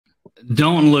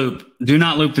Do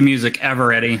not loop the music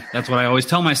ever, Eddie. That's what I always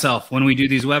tell myself when we do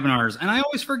these webinars, and I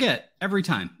always forget every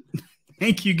time.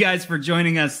 Thank you guys for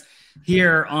joining us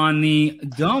here on the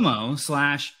Domo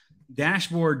slash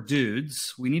Dashboard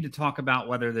Dudes. We need to talk about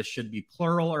whether this should be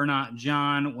plural or not,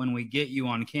 John, when we get you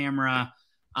on camera.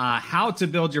 How to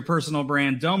build your personal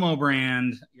brand,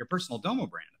 your personal Domo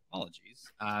brand, apologies,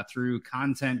 through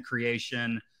content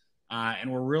creation.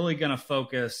 And we're really going to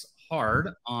focus hard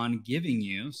on giving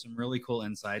you some really cool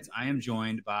insights. I am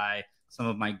joined by some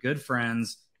of my good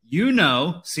friends,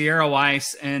 Sierra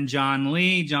Weiss and John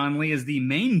Lee. John Lee is the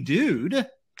main dude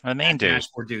The main at dude.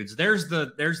 Dashboard Dudes. There's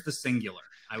the singular.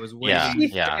 I was Yeah,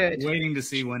 waiting, yeah. waiting to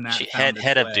see when that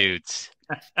Head of dudes.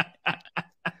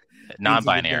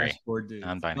 Non-binary. Dashboard Dudes.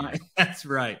 Non-binary. That's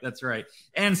right. That's right.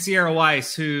 And Sierra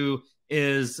Weiss, who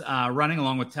is running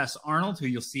along with Tess Arnold, who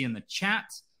you'll see in the chat,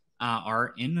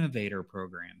 our innovator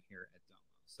program here at Domo.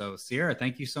 So Sierra,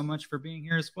 thank you so much for being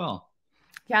here as well.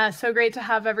 Yeah, so great to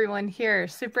have everyone here.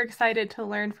 Super excited to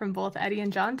learn from both Eddie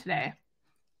and John today.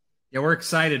 Yeah, we're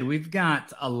excited. We've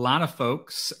got a lot of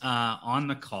folks on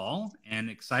the call and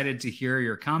excited to hear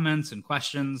your comments and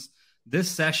questions. This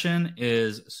session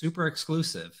is super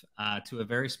exclusive to a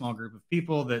very small group of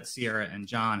people that Sierra and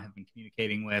John have been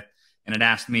communicating with, and it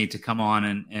asked me to come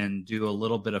on and do a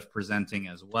little bit of presenting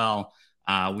as well.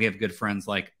 We have good friends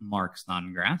like Mark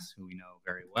Snodgrass, who we know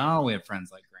very well. We have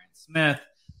friends like Grant Smith.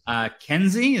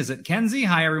 Kenzie, is it Kenzie?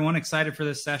 Hi, everyone. Excited for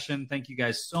this session. Thank you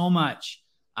guys so much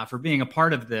for being a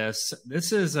part of this.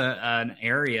 This is an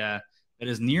area that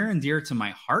is near and dear to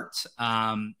my heart,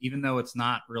 even though it's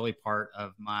not really part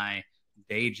of my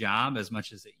day job as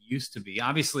much as it used to be.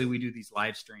 Obviously, we do these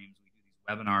live streams, we do these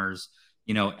webinars,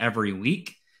 every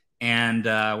week, and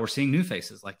we're seeing new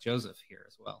faces like Joseph here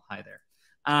as well. Hi there.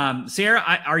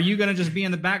 Sierra, are you going to just be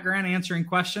in the background answering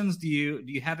questions? Do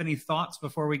you have any thoughts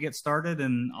before we get started?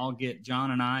 And I'll get John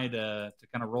and I to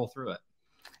kind of roll through it.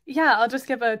 Yeah, I'll just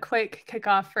give a quick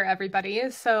kickoff for everybody.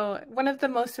 So one of the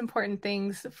most important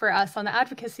things for us on the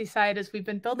advocacy side as we've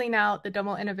been building out the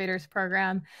Domo Innovators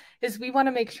program is we want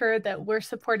to make sure that we're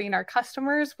supporting our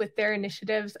customers with their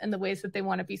initiatives and the ways that they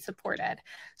want to be supported.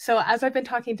 So as I've been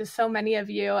talking to so many of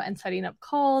you and setting up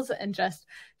calls and just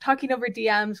talking over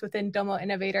DMs within Domo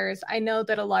Innovators, I know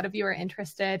that a lot of you are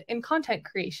interested in content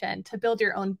creation to build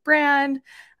your own brand.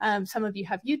 Some of you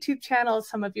have YouTube channels,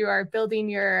 some of you are building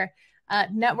your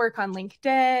network on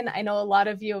LinkedIn. I know a lot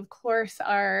of you, of course,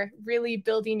 are really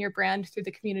building your brand through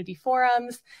the community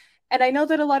forums. And I know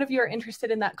that a lot of you are interested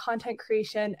in that content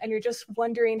creation and you're just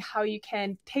wondering how you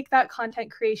can take that content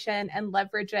creation and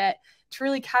leverage it to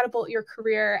really catapult your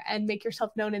career and make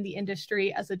yourself known in the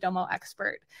industry as a Domo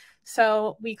expert.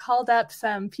 So we called up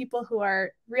some people who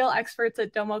are real experts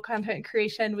at Domo content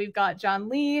creation. We've got John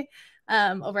Lee,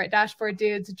 over at Dashboard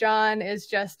Dudes. John is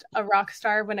just a rock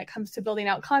star when it comes to building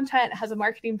out content, has a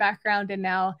marketing background, and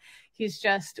now he's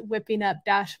just whipping up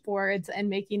dashboards and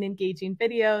making engaging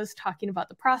videos, talking about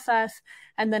the process.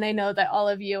 And then I know that all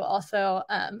of you also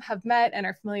have met and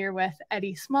are familiar with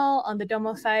Eddie Small on the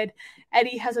Domo side.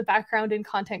 Eddie has a background in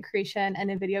content creation and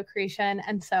in video creation.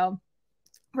 And so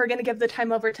we're going to give the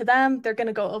time over to them. They're going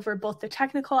to go over both the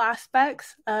technical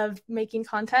aspects of making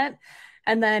content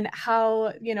and then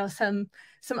how,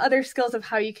 some other skills of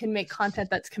how you can make content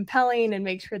that's compelling and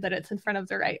make sure that it's in front of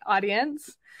the right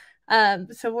audience.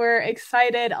 So we're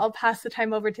excited. I'll pass the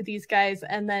time over to these guys,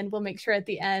 and then we'll make sure at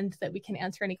the end that we can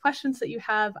answer any questions that you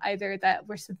have, either that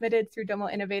were submitted through Domo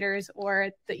Innovators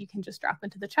or that you can just drop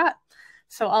into the chat.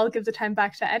 So I'll give the time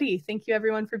back to Eddie. Thank you,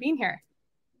 everyone, for being here.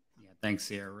 Thanks,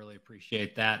 Sierra. Really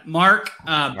appreciate that. Mark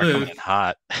Booth,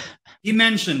 hot. He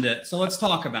mentioned it, so let's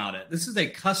talk about it. This is a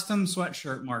custom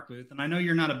sweatshirt, Mark Booth, and I know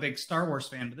you're not a big Star Wars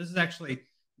fan, but this is actually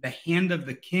the Hand of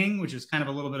the King, which is kind of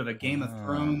a little bit of a Game of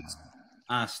Thrones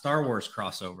Star Wars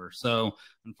crossover. So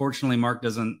unfortunately, Mark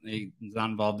he's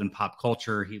not involved in pop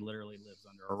culture. He literally lives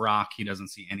under a rock. He doesn't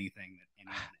see anything that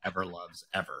anyone ever loves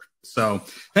ever. So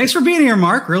thanks for being here,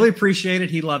 Mark. Really appreciate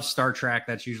it. He loves Star Trek.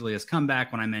 That's usually his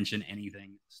comeback when I mention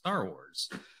anything Star Wars,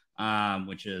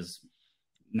 which is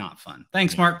not fun.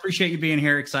 Thanks, Mark. Appreciate you being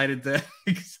here. Excited to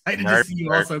see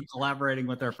you also collaborating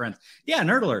with our friends. Yeah,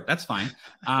 nerd alert. That's fine.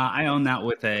 I own that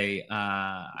with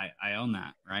I own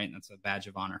that, right? That's a badge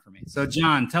of honor for me. So,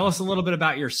 John, tell us a little bit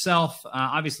about yourself.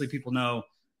 Obviously, people know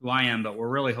who I am, but we're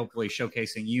really hopefully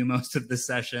showcasing you most of this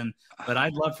session. But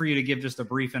I'd love for you to give just a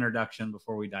brief introduction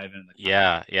before we dive into the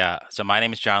content. Yeah. So my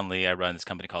name is John Lee. I run this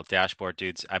company called Dashboard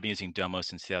Dudes. I've been using Domo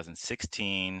since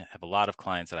 2016. I have a lot of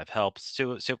clients that I've helped.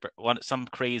 Some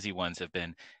crazy ones have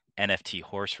been NFT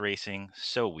horse racing.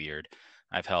 So weird.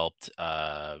 I've helped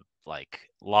like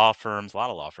law firms, a lot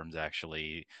of law firms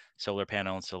actually, solar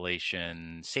panel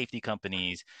installation, safety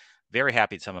companies. Very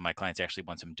happy that some of my clients actually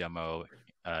won some Domo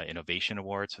innovation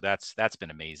awards. So that's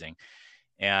been amazing.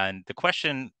 And the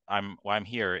question why I'm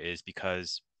here is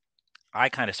because I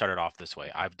kind of started off this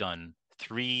way. I've done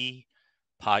 3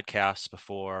 podcasts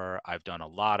before. I've done a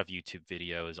lot of YouTube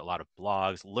videos, a lot of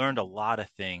blogs, learned a lot of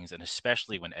things. And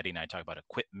especially when Eddie and I talk about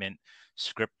equipment,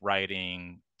 script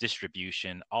writing,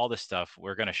 distribution, all this stuff,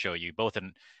 we're going to show you both.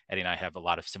 And Eddie and I have a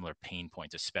lot of similar pain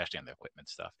points, especially on the equipment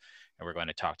stuff. And we're going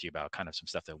to talk to you about kind of some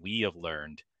stuff that we have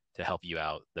learned to help you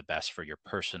out the best for your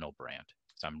personal brand.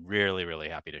 So I'm really, really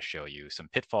happy to show you some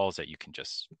pitfalls that you can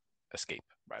just escape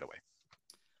right away.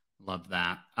 Love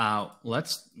that.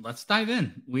 Let's dive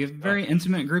in. We have a very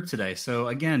intimate group today. So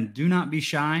again, do not be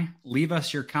shy. Leave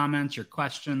us your comments, your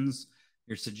questions,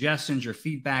 your suggestions, your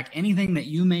feedback, anything that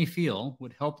you may feel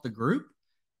would help the group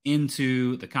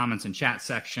into the comments and chat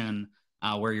section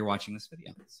where you're watching this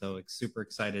video. So super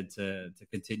excited to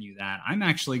continue that. I'm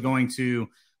actually going to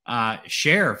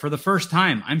share for the first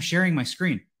time. I'm sharing my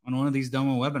screen on one of these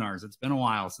Domo webinars. It's been a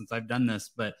while since I've done this,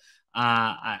 but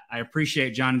I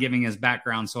appreciate John giving his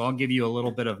background, so I'll give you a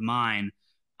little bit of mine.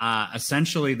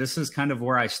 Essentially, this is kind of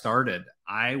where I started.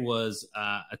 I was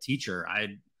a teacher.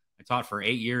 I taught for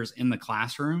 8 years in the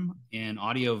classroom in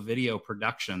audio video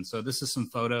production. So this is some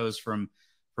photos from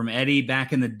Eddie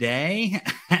back in the day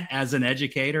as an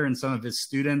educator and some of his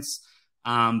students.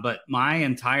 But my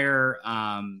entire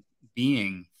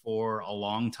being for a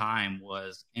long time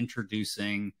was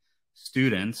introducing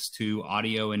students to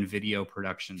audio and video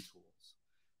production tools.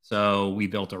 So we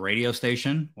built a radio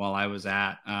station while I was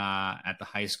at the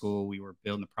high school. We were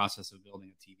in the process of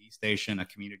building a TV station, a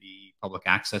community public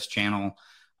access channel.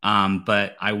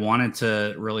 But I wanted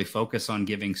to really focus on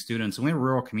giving students, and we have a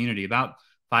rural community, about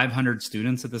 500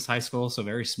 students at this high school, so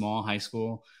very small high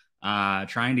school,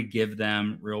 trying to give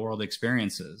them real world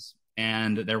experiences.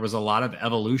 And there was a lot of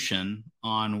evolution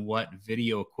on what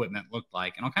video equipment looked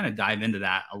like. And I'll kind of dive into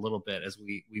that a little bit as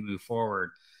we move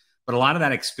forward. But a lot of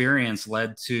that experience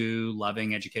led to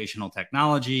loving educational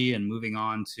technology and moving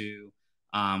on to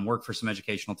work for some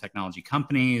educational technology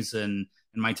companies. And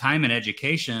my time in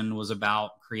education was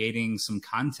about creating some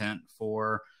content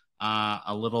for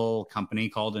a little company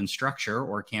called Instructure,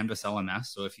 or Canvas LMS.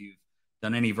 So if you've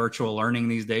done any virtual learning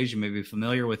these days, you may be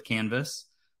familiar with Canvas.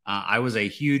 I was a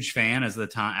huge fan at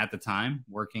the time,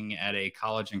 working at a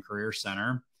college and career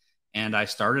center. And I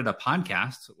started a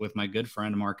podcast with my good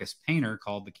friend Marcus Painter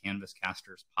called the Canvas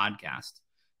Casters Podcast.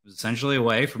 It was essentially a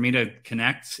way for me to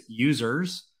connect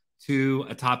users to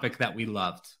a topic that we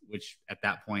loved, which at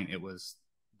that point it was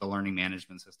the learning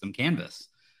management system, Canvas.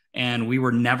 And we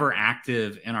were never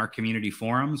active in our community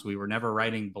forums. We were never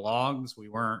writing blogs. We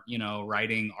weren't,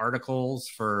 writing articles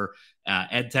for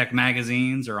EdTech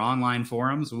magazines or online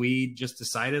forums. We just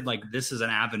decided this is an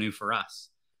avenue for us.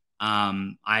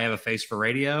 I have a face for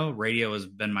radio. Radio has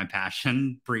been my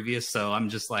passion previous. So I'm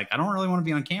just I don't really want to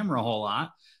be on camera a whole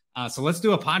lot. So let's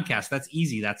do a podcast. That's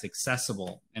easy. That's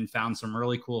accessible, and found some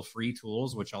really cool free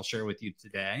tools, which I'll share with you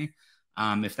today.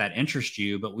 If that interests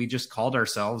you, but we just called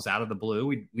ourselves out of the blue.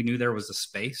 We knew there was a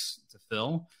space to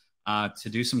fill to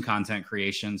do some content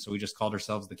creation. So we just called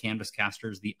ourselves the Canvas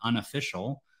Casters, the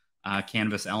unofficial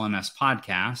Canvas LMS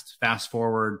podcast. Fast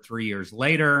forward 3 years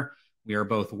later, we are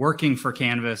both working for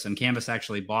Canvas, and Canvas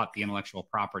actually bought the intellectual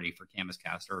property for Canvas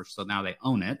Casters. So now they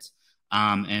own it.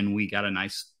 And we got a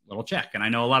nice little check. And I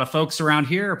know a lot of folks around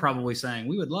here are probably saying,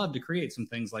 we would love to create some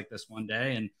things like this one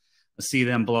day and see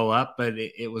them blow up. But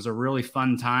it was a really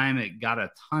fun time. It got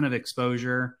a ton of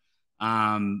exposure.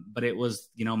 But it was,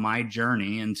 my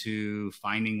journey into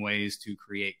finding ways to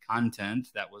create content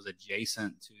that was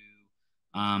adjacent to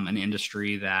an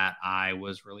industry that I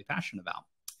was really passionate about.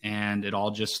 And it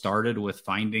all just started with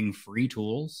finding free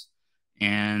tools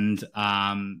and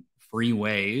free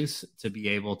ways to be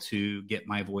able to get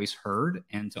my voice heard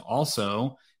and to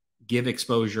also give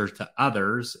exposure to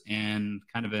others in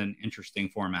kind of an interesting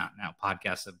format. Now,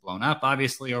 podcasts have blown up,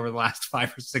 obviously, over the last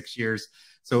 5 or 6 years.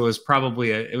 So it was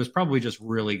probably just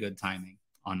really good timing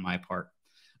on my part.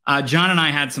 John and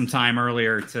I had some time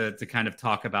earlier to kind of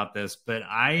talk about this, but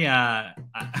and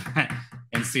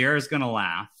Sierra's going to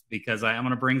laugh because I'm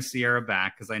going to bring Sierra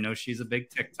back because I know she's a big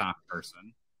TikTok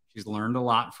person. She's learned a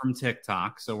lot from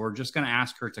TikTok. So we're just going to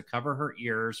ask her to cover her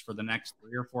ears for the next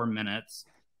 3 or 4 minutes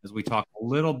as we talk a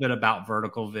little bit about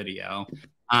vertical video.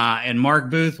 And Mark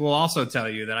Booth will also tell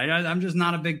you that I'm just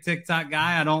not a big TikTok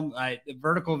guy.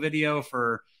 Vertical video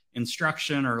for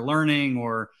instruction or learning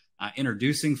or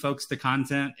introducing folks to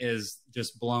content is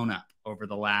just blown up over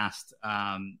the last,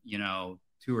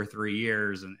 2 or 3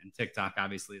 years, and TikTok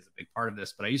obviously is a big part of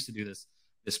this. But I used to do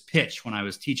this pitch when I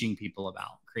was teaching people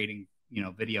about creating,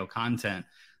 video content.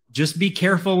 Just be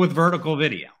careful with vertical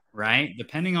video, right?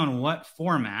 Depending on what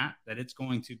format that it's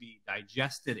going to be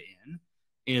digested in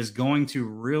is going to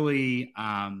really,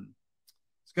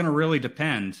 it's going to really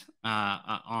depend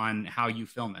on how you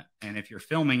film it. And if you're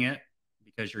filming it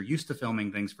because you're used to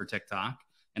filming things for TikTok,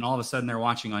 and all of a sudden they're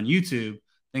watching on YouTube,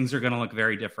 things are going to look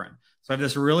very different. So I have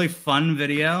this really fun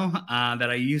video that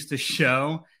I used to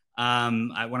show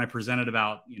when I presented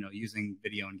about, using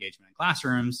video engagement in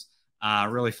classrooms.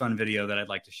 Really fun video that I'd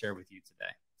like to share with you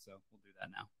today. So we'll do that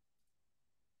now.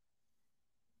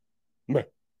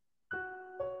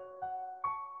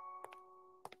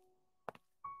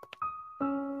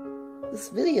 This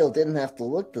video didn't have to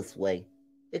look this way.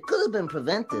 It could have been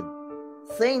prevented.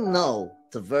 Say no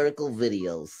to vertical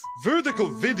videos. Vertical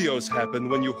videos happen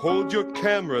when you hold your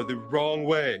camera the wrong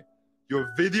way.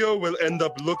 Your video will end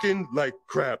up looking like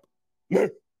crap.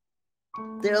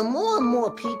 There are more and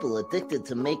more people addicted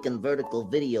to making vertical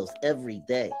videos every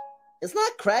day. It's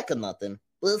not crack or nothing,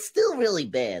 but it's still really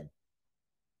bad.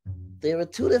 There are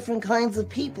 2 different kinds of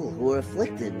people who are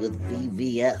afflicted with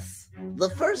VVS. The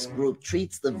first group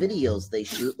treats the videos they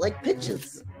shoot like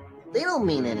pictures. They don't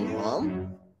mean any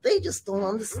harm. They just don't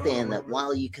understand that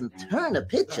while you can turn a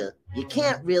picture, you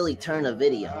can't really turn a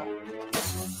video.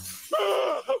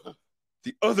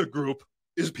 The other group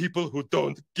is people who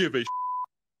don't give a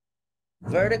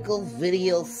Vertical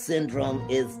video syndrome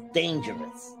is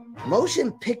dangerous.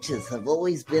 Motion pictures have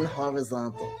always been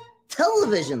horizontal.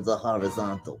 Televisions are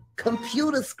horizontal.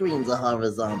 Computer screens are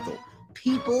horizontal.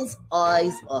 People's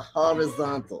eyes are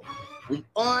horizontal. We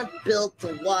aren't built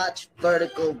to watch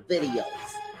vertical videos.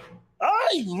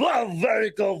 I love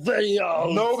vertical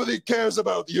videos! Nobody cares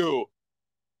about you!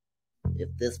 If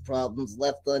this problem's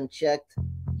left unchecked,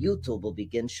 YouTube will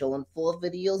begin showing 4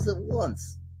 videos at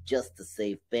once, just to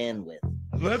save bandwidth.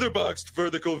 Letterboxed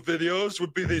vertical videos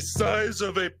would be the size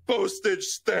of a postage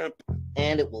stamp.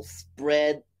 And it will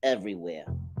spread everywhere.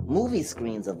 Movie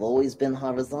screens have always been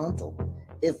horizontal.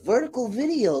 If vertical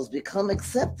videos become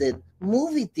accepted,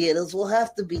 movie theaters will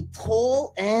have to be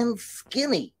tall and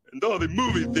skinny. And all the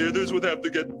movie theaters would have to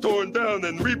get torn down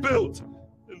and rebuilt.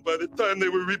 And by the time they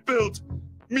were rebuilt,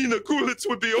 Mina Coolitz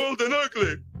would be old and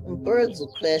ugly. And birds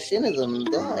will crash into them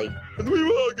and die. And we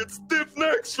will all get stiff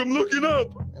necks from looking up.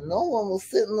 And no one will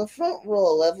sit in the front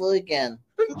row ever again.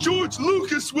 And George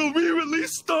Lucas will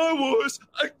re-release Star Wars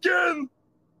again.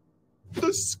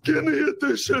 The skinny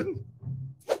edition.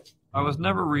 I was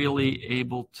never really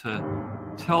able to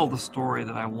tell the story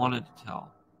that I wanted to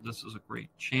tell. This is a great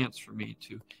chance for me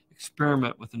to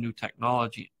experiment with a new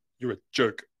technology. You're a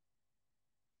jerk.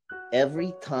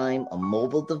 Every time a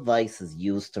mobile device is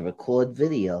used to record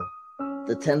video,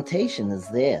 the temptation is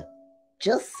there.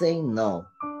 Just say no.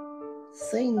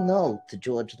 Say no to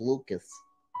George Lucas.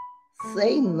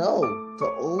 Say no to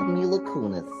old Mila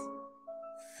Kunis.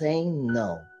 Say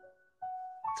no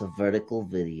to vertical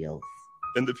videos.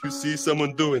 And if you see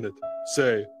someone doing it,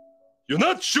 say, "You're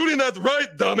not shooting that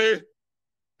right, dummy!"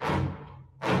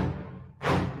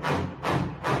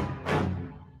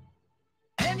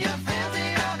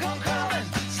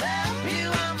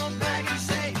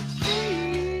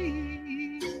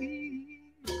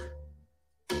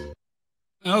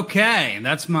 Okay,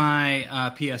 that's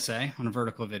my PSA on a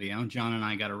vertical video. John and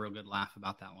I got a real good laugh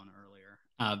about that one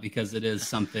earlier because it is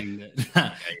something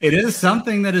that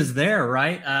that is there,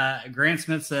 right? Grant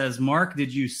Smith says, "Mark,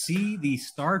 did you see the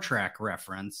Star Trek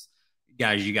reference?"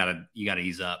 Guys, you gotta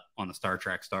ease up on the Star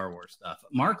Trek, Star Wars stuff.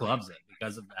 Mark loves it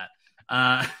because of that.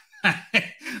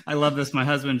 I love this. My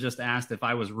husband just asked if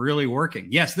I was really working.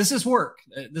 Yes, this is work.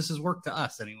 This is work to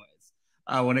us, anyways.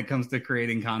 When it comes to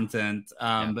creating content.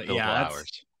 But yeah,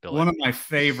 that's one of my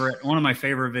favorite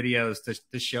videos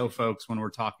to show folks when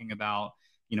we're talking about,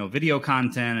 video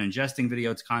content, ingesting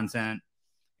video content.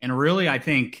 And really, I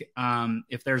think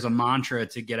if there's a mantra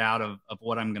to get out of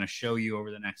what I'm going to show you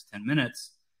over the next 10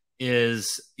 minutes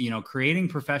is, creating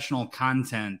professional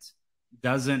content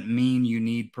doesn't mean you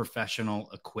need professional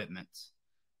equipment.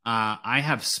 I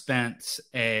have spent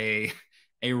a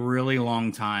really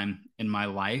long time in my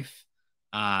life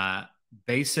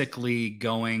basically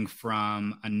going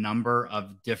from a number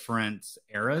of different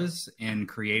eras in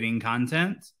creating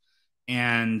content.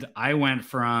 And I went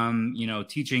from,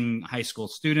 teaching high school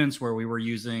students where we were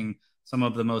using some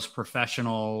of the most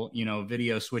professional,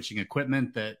 video switching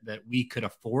equipment that we could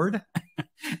afford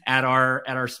at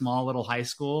our small little high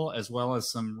school, as well as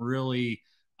some really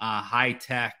high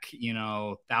tech,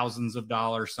 thousands of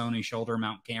dollars Sony shoulder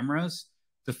mount cameras,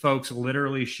 to folks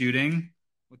literally shooting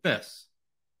with this.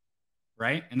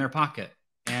 right, in their pocket.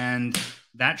 And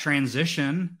that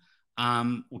transition,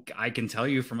 I can tell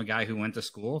you from a guy who went to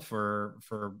school for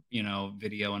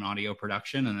video and audio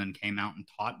production and then came out and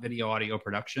taught video audio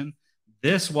production.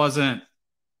 This wasn't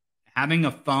having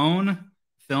a phone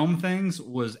film things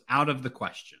was out of the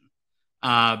question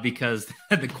because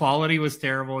the quality was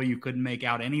terrible. You couldn't make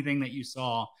out anything that you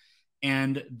saw.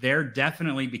 And there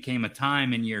definitely became a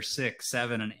time in year 6,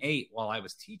 7, and 8 while I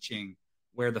was teaching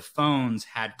where the phones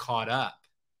had caught up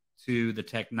to the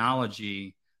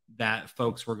technology that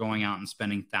folks were going out and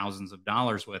spending thousands of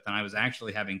dollars with. And I was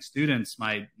actually having students,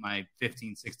 my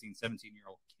 15, 16,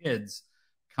 17-year-old kids,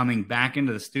 coming back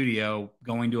into the studio,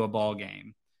 going to a ball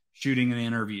game, shooting an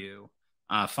interview,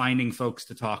 finding folks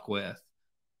to talk with,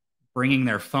 bringing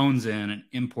their phones in and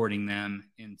importing them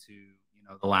into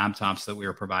the laptops that we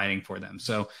were providing for them.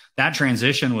 So that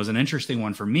transition was an interesting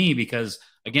one for me because,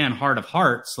 again, heart of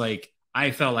hearts, like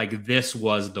I felt like this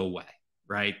was the way,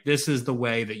 right? This is the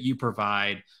way that you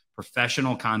provide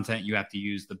professional content. You have to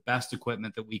use the best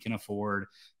equipment that we can afford.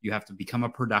 You have to become a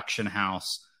production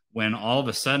house. When all of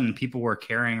a sudden people were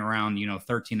carrying around,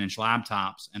 13-inch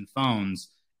laptops and phones,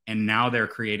 and now they're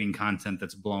creating content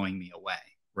that's blowing me away,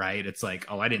 right? It's like,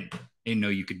 oh, I didn't know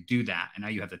you could do that. And now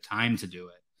you have the time to do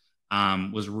it.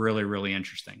 Was really, really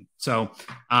interesting. So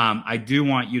I do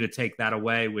want you to take that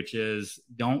away, which is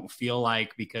don't feel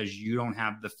like because you don't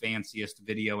have the fanciest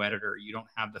video editor, you don't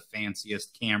have the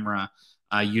fanciest camera,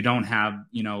 you don't have,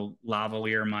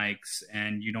 lavalier mics,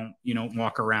 and you don't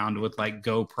walk around with like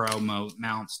GoPro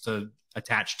mounts to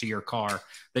attach to your car,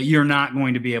 that you're not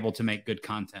going to be able to make good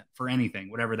content for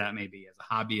anything, whatever that may be, as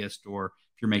a hobbyist or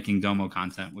if you're making Domo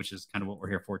content, which is kind of what we're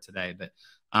here for today. But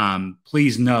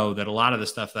please know that a lot of the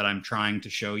stuff that I'm trying to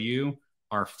show you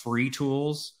are free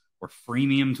tools or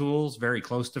freemium tools, very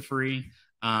close to free,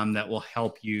 that will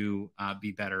help you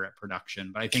be better at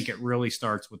production. But I think it really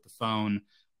starts with the phone.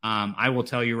 I will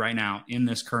tell you right now, in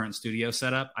this current studio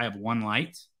setup, I have one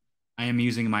light. I am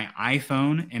using my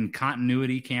iPhone in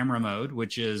continuity camera mode,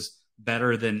 which is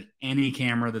better than any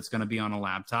camera that's going to be on a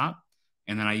laptop.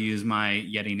 And then I use my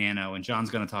Yeti Nano, and John's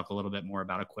going to talk a little bit more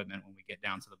about equipment when we get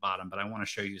down to the bottom, but I want to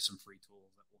show you some free tools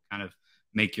that will kind of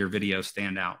make your video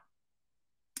stand out.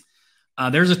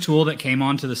 There's a tool that came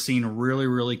onto the scene really,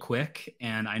 really quick,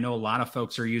 and I know a lot of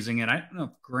folks are using it. I don't know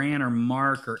if Grant or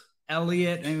Mark or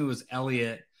Elliot, maybe it was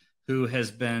Elliot, who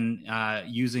has been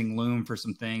using Loom for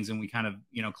some things, and we kind of,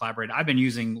 collaborated. I've been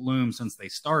using Loom since they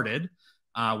started,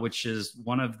 which is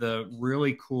one of the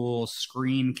really cool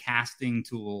screen casting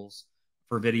tools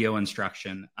for video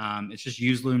instruction. It's just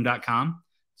useloom.com.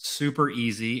 Super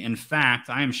easy. In fact,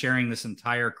 I am sharing this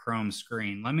entire Chrome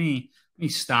screen. Let me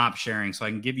stop sharing so I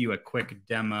can give you a quick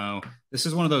demo. This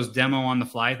is one of those demo on the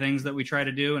fly things that we try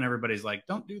to do, and everybody's like,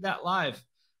 don't do that live.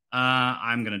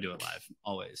 I'm going to do it live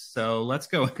always. So let's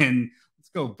go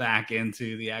back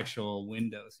into the actual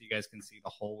window so you guys can see the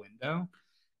whole window.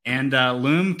 And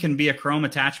Loom can be a Chrome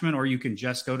attachment, or you can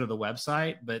just go to the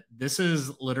website. But this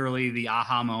is literally the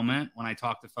aha moment when I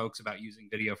talk to folks about using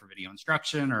video for video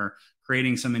instruction or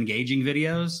creating some engaging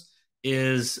videos.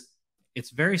 It's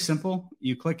very simple.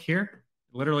 You click here.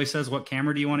 It literally says, what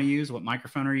camera do you want to use? What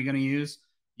microphone are you going to use?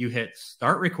 You hit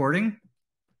start recording.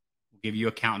 We'll give you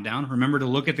a countdown. Remember to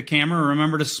look at the camera.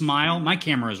 Remember to smile. My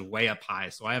camera is way up high,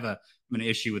 so I have an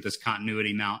issue with this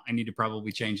continuity mount. I need to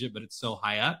probably change it, but it's so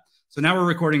high up. So now we're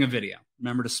recording a video.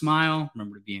 Remember to smile,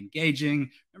 remember to be engaging,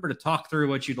 remember to talk through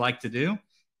what you'd like to do.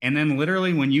 And then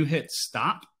literally when you hit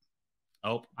stop,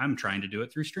 oh, I'm trying to do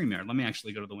it through StreamYard. Let me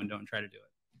actually go to the window and try to do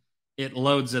it. It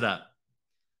loads it up.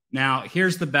 Now,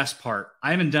 here's the best part.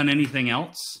 I haven't done anything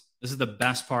else. This is the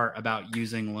best part about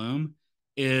using Loom,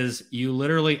 is you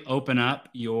literally open up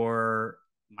your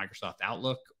Microsoft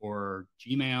Outlook or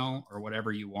Gmail or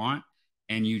whatever you want,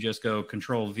 and you just go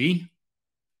Control V.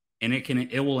 And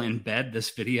it will embed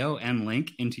this video and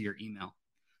link into your email.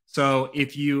 So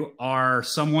if you are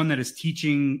someone that is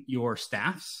teaching your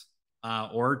staffs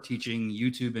or teaching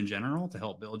YouTube in general to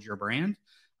help build your brand,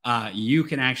 you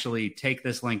can actually take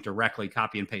this link directly,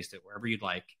 copy and paste it wherever you'd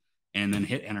like, and then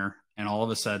hit enter. And all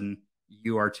of a sudden,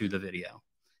 you are to the video.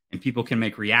 And people can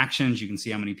make reactions. You can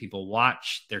see how many people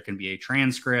watch. There can be a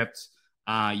transcript.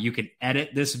 You can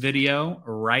edit this video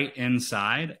right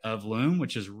inside of Loom,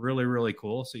 which is really, really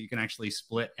cool. So you can actually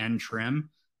split and trim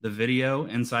the video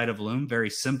inside of Loom. Very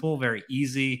simple, very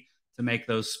easy to make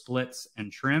those splits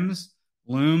and trims.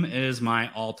 Loom is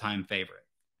my all-time favorite.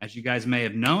 As you guys may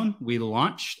have known, we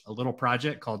launched a little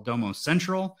project called Domo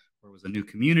Central, where it was a new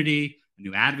community, a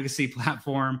new advocacy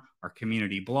platform, our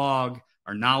community blog,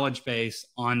 our knowledge base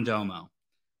on Domo.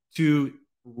 To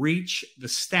reach the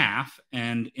staff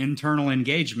and internal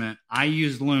engagement, I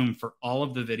use Loom for all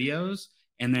of the videos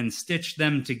and then stitch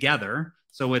them together.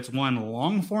 So it's one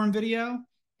long form video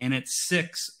and it's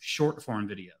 6 short form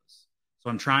videos. So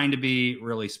I'm trying to be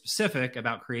really specific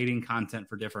about creating content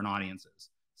for different audiences.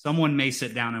 Someone may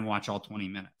sit down and watch all 20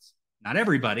 minutes. Not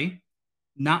everybody,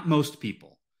 not most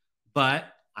people, but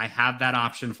I have that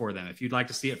option for them. If you'd like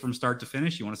to see it from start to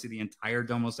finish, you want to see the entire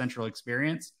Domo Central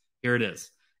experience, here it is.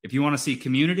 If you want to see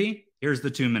community, here's the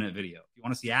 2-minute video. If you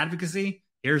want to see advocacy,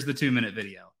 here's the 2-minute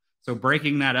video. So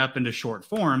breaking that up into short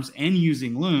forms and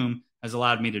using Loom has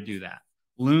allowed me to do that.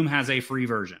 Loom has a free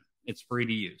version. It's free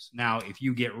to use. Now, if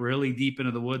you get really deep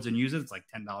into the woods and use it, it's like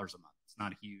 $10 a month. It's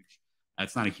not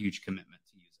a huge commitment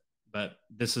to use it. But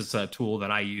this is a tool that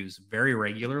I use very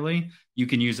regularly. You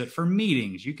can use it for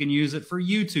meetings. You can use it for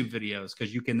YouTube videos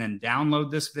because you can then download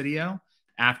this video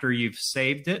after you've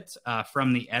saved it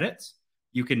from the edit.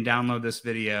 You can download this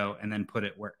video and then put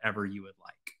it wherever you would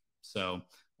like. So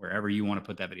wherever you want to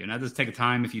put that video. Now, this take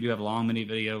time. If you do have a long mini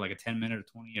video, like a 10-minute or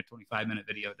 20 or 25-minute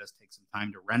video, it does take some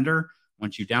time to render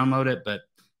once you download it. But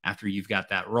after you've got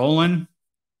that rolling,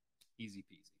 easy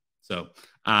peasy. So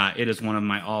it is one of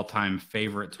my all-time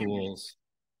favorite tools.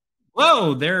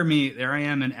 Whoa, there I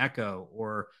am in Echo,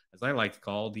 or as I like to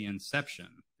call, the Inception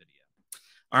video.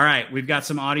 All right, we've got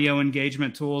some audio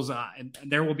engagement tools. And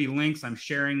there will be links. I'm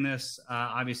sharing this,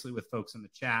 obviously, with folks in the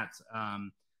chat.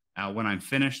 When I'm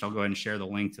finished, I'll go ahead and share the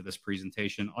link to this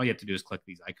presentation. All you have to do is click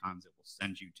these icons. It will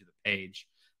send you to the page.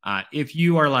 If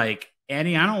you are like,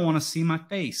 Eddie, I don't want to see my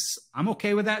face, I'm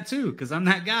okay with that too, because I'm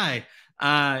that guy.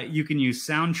 You can use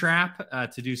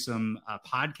Soundtrap to do some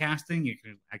podcasting. You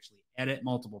can actually edit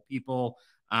multiple people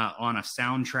on a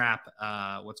Soundtrap,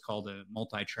 what's called a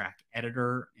multi-track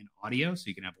editor in audio. So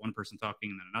you can have one person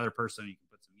talking and then another person. You can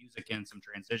put some music in, some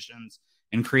transitions,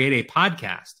 and create a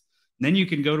podcast. And then you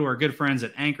can go to our good friends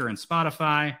at Anchor and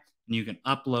Spotify, and you can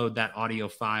upload that audio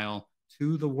file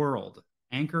to the world.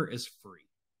 Anchor is free.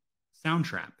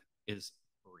 Soundtrap is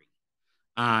free.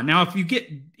 Now, if you get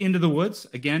into the woods,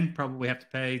 again, probably have to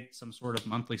pay some sort of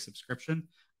monthly subscription.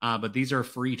 But these are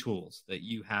free tools that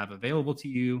you have available to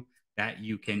you that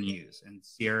you can use. And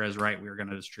Sierra is right. We're going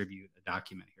to distribute a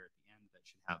document here at the end that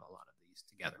should have a lot of these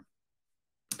together.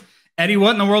 Eddie,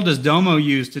 what in the world does Domo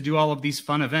use to do all of these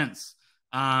fun events?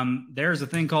 There's a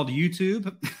thing called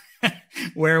YouTube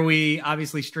where we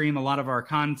obviously stream a lot of our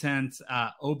content,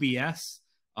 OBS,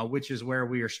 which is where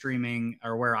we are streaming,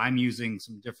 or where I'm using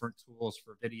some different tools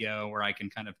for video where I can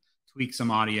kind of tweak some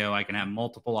audio. I can have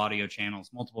multiple audio channels,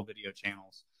 multiple video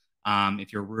channels.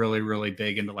 If you're really, really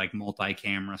big into like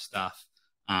multi-camera stuff,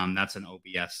 that's an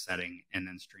OBS setting, and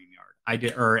then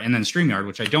StreamYard. And then StreamYard,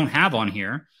 which I don't have on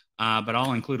here, but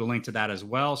I'll include a link to that as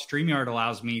well. StreamYard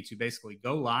allows me to basically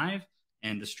go live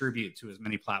and distribute to as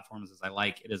many platforms as I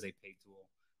like. It is a paid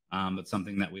tool, but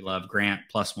something that we love. Grant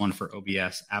 +1 for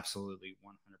OBS, absolutely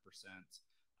 100%.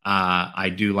 I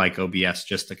do like OBS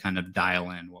just to kind of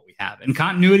dial in what we have. And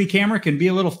continuity camera can be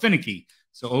a little finicky,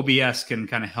 so OBS can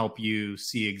kind of help you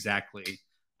see exactly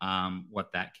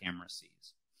what that camera sees.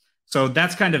 So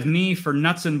that's kind of me for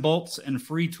nuts and bolts and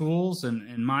free tools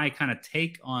and my kind of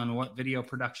take on what video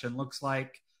production looks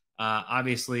like.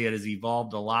 Obviously, it has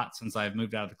evolved a lot since I've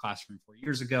moved out of the classroom 4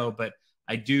 years ago, but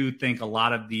I do think a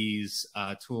lot of these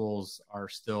tools are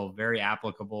still very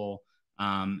applicable.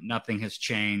 Nothing has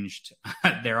changed.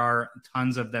 There are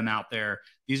tons of them out there.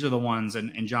 These are the ones,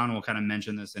 and John will kind of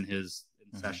mention this in his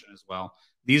session as well.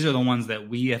 These are the ones that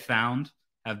we have found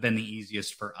have been the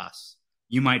easiest for us.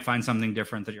 You might find something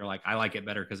different that you're like, I like it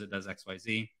better because it does X, Y,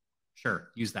 Z. Sure,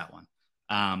 use that one.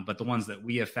 But the ones that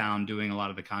we have found doing a lot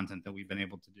of the content that we've been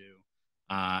able to do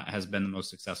has been the most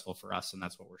successful for us, and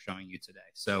that's what we're showing you today.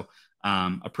 So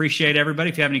appreciate everybody.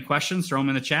 If you have any questions, throw them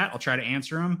in the chat. I'll try to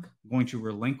answer them. I'm going to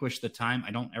relinquish the time.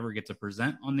 I don't ever get to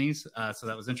present on these, so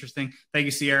that was interesting. Thank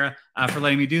you, Sierra, for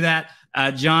letting me do that.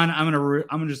 John,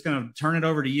 I'm just gonna turn it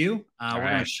over to you. We're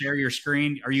gonna share your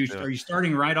screen. Are you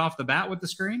starting right off the bat with the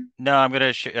screen? No, I'm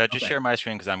gonna just share my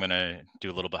screen because I'm gonna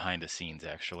do a little behind the scenes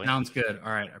actually. Sounds good.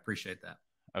 All right, I appreciate that.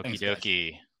 Okie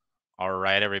dokie. All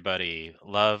right, everybody.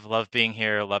 Love being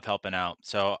here. Love helping out.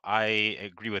 So I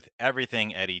agree with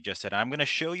everything Eddie just said. I'm going to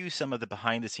show you some of the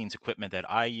behind the scenes equipment that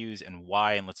I use and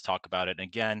why, and let's talk about it. And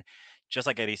again, just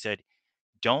like Eddie said,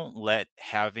 don't let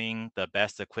having the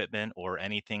best equipment or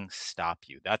anything stop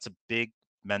you. That's a big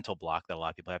mental block that a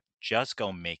lot of people have. Just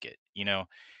go make it. You know,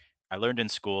 I learned in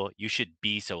school, you should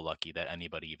be so lucky that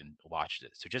anybody even watched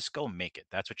it. So just go make it.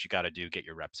 That's what you got to do. Get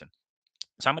your reps in.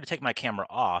 So I'm going to take my camera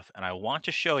off and I want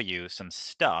to show you some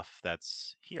stuff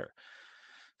that's here.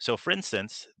 So for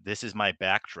instance, this is my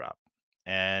backdrop.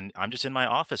 and I'm just in my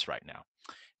office right now.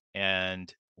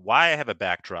 And why I have a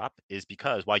backdrop is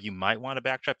because while you might want a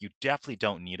backdrop, you definitely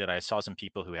don't need it. I saw some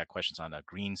people who had questions on a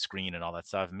green screen and all that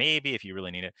stuff. Maybe if you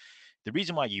really need it. The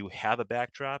reason why you have a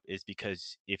backdrop is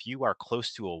because if you are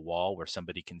close to a wall where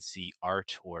somebody can see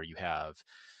art, or you have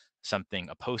something,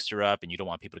 a poster up, and you don't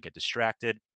want people to get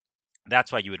distracted,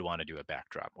 that's why you would want to do a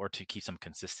backdrop, or to keep some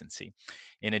consistency.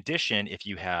 In addition, if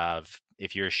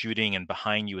you're shooting and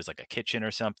behind you is like a kitchen or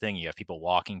something, you have people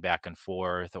walking back and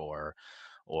forth, or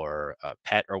a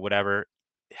pet or whatever,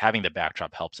 having the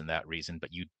backdrop helps in that reason,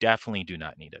 but you definitely do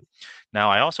not need it.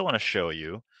 Now, I also want to show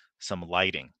you some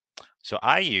lighting. So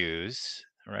I use,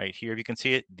 right here, if you can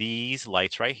see it, these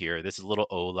lights right here. This is a little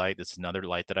O light. This is another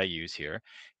light that I use here.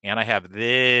 And I have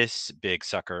this big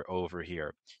sucker over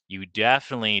here. You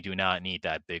definitely do not need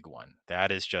that big one.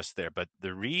 That is just there. But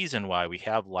the reason why we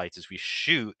have lights is we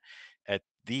shoot at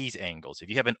these angles. If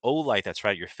you have an O light that's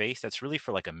right at your face, that's really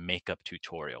for like a makeup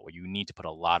tutorial where you need to put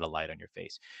a lot of light on your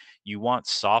face. You want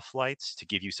soft lights to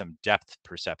give you some depth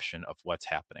perception of what's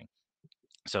happening.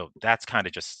 So that's kind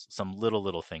of just some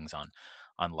little things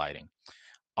on lighting.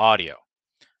 Audio.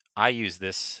 I use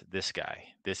this guy,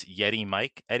 this Yeti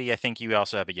mic. Eddie, I think you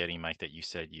also have a Yeti mic that you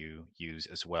said you use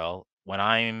as well. When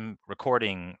I'm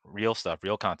recording real stuff,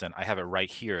 real content, I have it right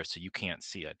here so you can't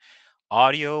see it.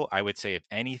 Audio, I would say, if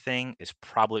anything, is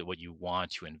probably what you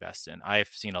want to invest in. I've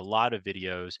seen a lot of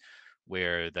videos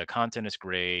where the content is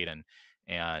great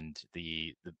and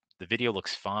the video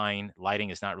looks fine.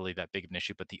 Lighting is not really that big of an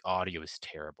issue, but the audio is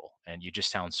terrible. And you just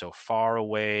sound so far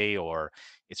away, or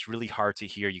it's really hard to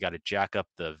hear. You got to jack up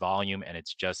the volume, and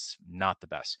it's just not the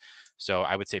best. So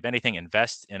I would say, if anything,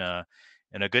 invest in a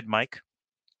good mic.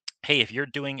 Hey, if you're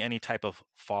doing any type of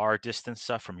far distance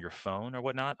stuff from your phone or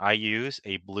whatnot, I use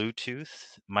a Bluetooth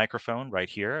microphone right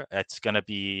here. It's going to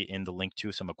be in the link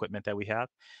to some equipment that we have.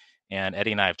 And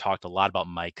Eddie and I have talked a lot about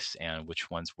mics and which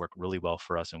ones work really well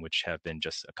for us and which have been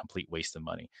just a complete waste of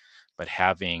money. But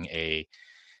having a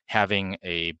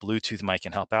Bluetooth mic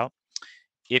can help out.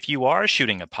 If you are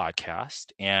shooting a podcast,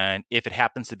 and if it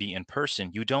happens to be in person,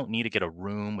 you don't need to get a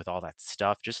room with all that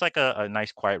stuff, just like a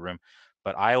nice quiet room.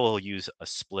 But I will use a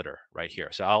splitter right here.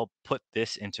 So I'll put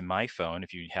this into my phone.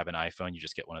 If you have an iPhone, you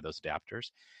just get one of those adapters.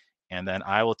 And then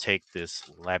I will take this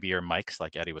lavalier mics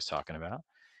like Eddie was talking about,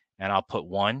 and I'll put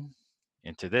one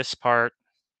into this part,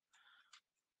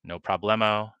 no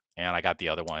problemo. And I got the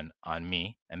other one on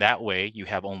me. And that way you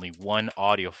have only one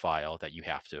audio file that you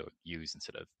have to use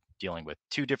instead of dealing with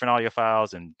two different audio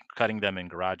files and cutting them in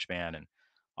GarageBand and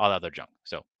all that other junk.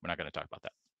 So we're not going to talk about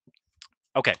that.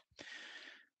 Okay,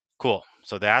 cool.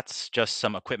 So that's just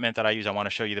some equipment that I use. I want to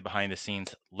show you the behind the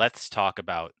scenes. Let's talk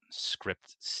about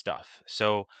script stuff.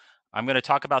 So I'm going to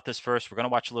talk about this first. We're going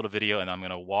to watch a little video, and I'm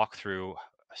going to walk through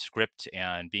a script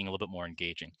and being a little bit more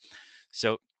engaging.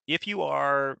 So if you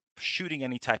are shooting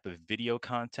any type of video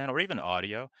content or even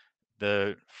audio,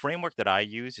 the framework that I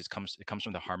use comes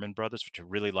from the Harmon brothers, which I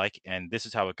really like. And this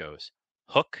is how it goes: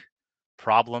 hook,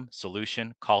 problem,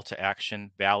 solution, call to action,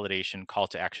 validation, call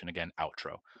to action again,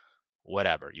 outro.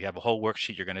 Whatever. You have a whole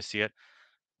worksheet, you're going to see it.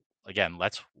 Again,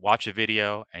 let's watch a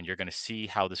video and you're going to see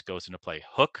how this goes into play.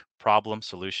 Hook, problem,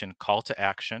 solution, call to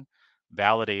action,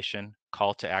 validation,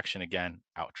 call to action again,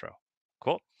 outro.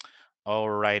 Cool.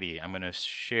 Alrighty, I'm going to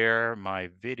share my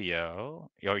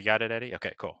video. Oh, you got it, Eddie?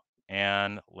 Okay, cool.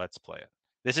 And let's play it.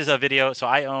 This is a video. So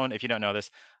I own, if you don't know this,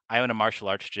 I own a martial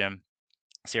arts gym.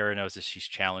 Sarah knows this. She's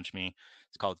challenged me.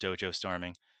 It's called Dojo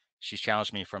Storming. She's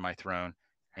challenged me for my throne.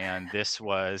 And this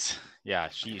was, yeah,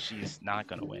 she's not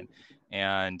going to win.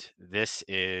 And this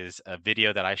is a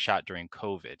video that I shot during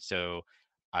COVID. So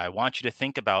I want you to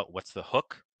think about what's the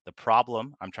hook, the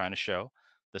problem I'm trying to show,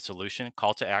 the solution,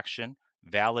 call to action,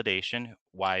 validation,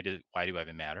 why do I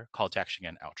even matter, call to action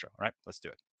again, outro. All right, let's do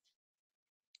it.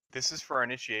 This is for our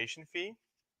initiation fee.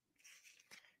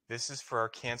 This is for our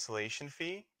cancellation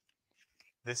fee.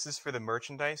 This is for the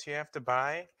merchandise you have to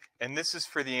buy. And this is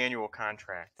for the annual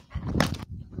contract.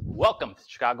 Welcome to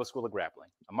Chicago School of Grappling,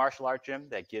 a martial art gym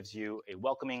that gives you a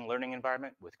welcoming learning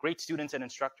environment with great students and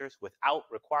instructors without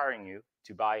requiring you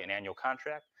to buy an annual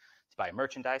contract, to buy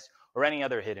merchandise, or any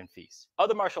other hidden fees.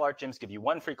 Other martial art gyms give you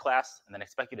one free class and then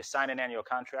expect you to sign an annual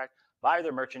contract, buy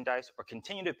their merchandise, or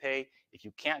continue to pay if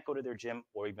you can't go to their gym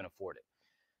or even afford it.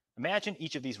 Imagine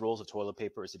each of these rolls of toilet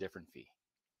paper is a different fee.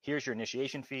 Here's your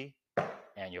initiation fee,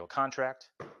 annual contract,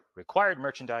 required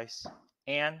merchandise,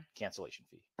 and cancellation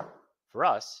fee. For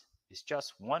us, it's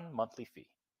just one monthly fee.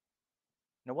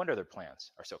 No wonder their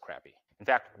plans are so crappy. In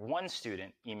fact, one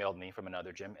student emailed me from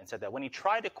another gym and said that when he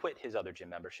tried to quit his other gym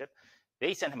membership,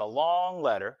 they sent him a long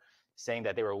letter saying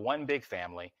that they were one big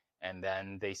family And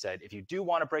then they said, if you do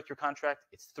want to break your contract,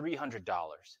 it's $300.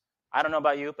 I don't know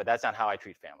about you, but that's not how I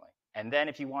treat family. And then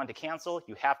if you want to cancel,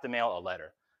 you have to mail a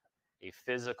letter, a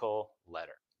physical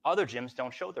letter. Other gyms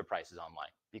don't show their prices online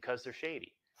because they're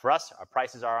shady. For us, our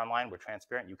prices are online. We're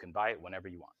transparent. You can buy it whenever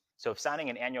you want. So if signing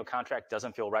an annual contract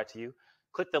doesn't feel right to you,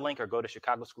 click the link or go to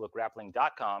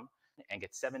chicagoschoolofgrappling.com and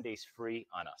get 7 days free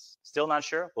on us. Still not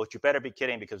sure? Well, you better be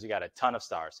kidding, because we got a ton of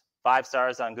stars. 5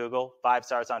 stars on Google, 5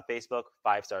 stars on Facebook,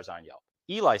 5 stars on Yelp.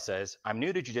 Eli says, I'm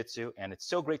new to jiu-jitsu, and it's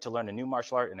so great to learn a new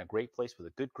martial art in a great place with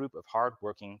a good group of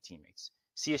hard-working teammates.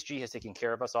 CSG has taken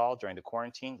care of us all during the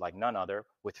quarantine like none other,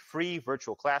 with free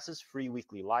virtual classes, free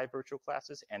weekly live virtual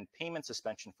classes, and payment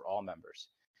suspension for all members.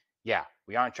 Yeah,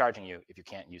 we aren't charging you if you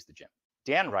can't use the gym.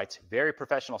 Dan writes, very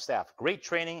professional staff, great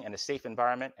training and a safe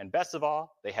environment, and best of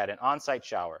all, they had an on-site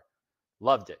shower.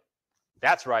 Loved it.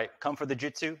 That's right, come for the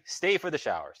jitsu, stay for the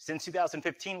showers. Since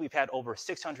 2015, we've had over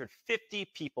 650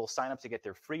 people sign up to get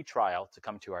their free trial to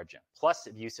come to our gym. Plus,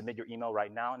 if you submit your email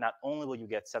right now, not only will you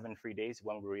get 7 free days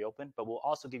when we reopen, but we'll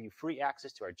also give you free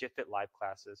access to our JitFit live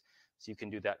classes, so you can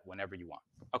do that whenever you want.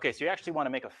 Okay, so you actually want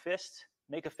to make a fist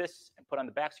and put on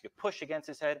the back so you can push against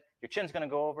his head. Your chin's going to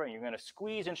go over and you're going to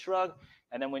squeeze and shrug.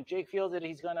 And then when Jake feels it,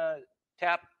 he's going to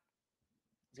tap.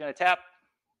 He's going to tap.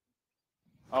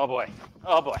 Oh boy.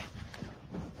 Oh boy.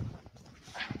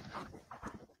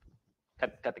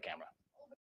 Cut the camera.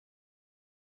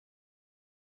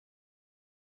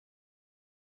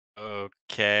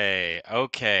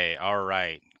 Okay. All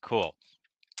right. Cool.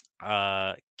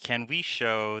 Can we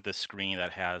show the screen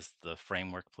that has the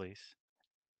framework, please?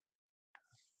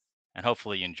 And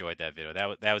hopefully you enjoyed that video.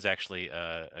 That was actually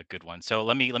a good one. So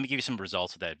let me give you some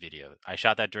results of that video. I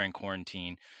shot that during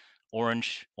quarantine.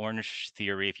 Orange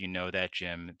Theory, if you know that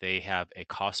gym, they have a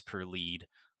cost per lead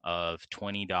of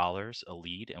 $20 a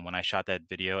lead. And when I shot that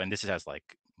video, and this has like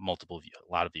multiple views,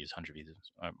 a lot of views, 100 views,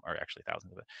 or actually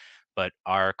thousands of it, but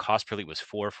our cost per lead was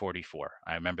 $4.44.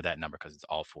 I remember that number because it's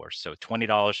all fours. So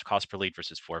 $20 cost per lead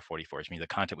versus $4.44, which means the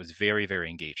content was very, very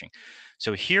engaging.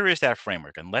 So here is that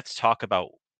framework, and let's talk about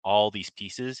all these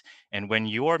pieces. And when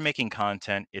you're making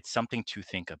content, it's something to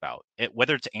think about.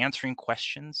 Whether it's answering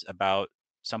questions about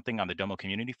something on the Domo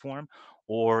community forum,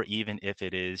 or even if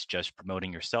it is just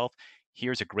promoting yourself,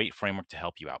 here's a great framework to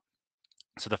help you out.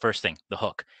 So the first thing, the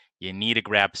hook. You need to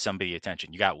grab somebody's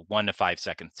attention. You got 1 to 5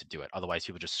 seconds to do it. Otherwise,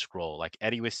 people just scroll. Like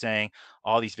Eddie was saying,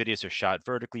 all these videos are shot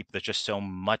vertically, but there's just so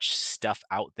much stuff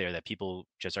out there that people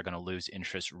just are going to lose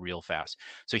interest real fast.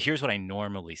 So here's what I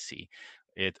normally see.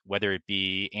 Whether it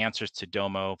be answers to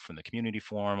Domo from the community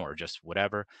forum or just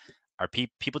whatever,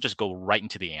 people just go right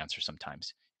into the answer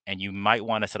sometimes. And you might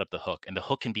want to set up the hook. And the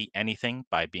hook can be anything,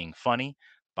 by being funny,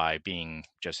 by being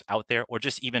just out there, or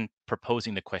just even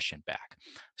proposing the question back.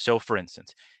 So for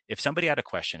instance, if somebody had a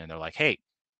question and they're like, hey,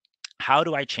 how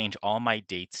do I change all my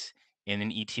dates in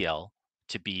an ETL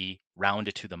to be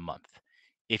rounded to the month?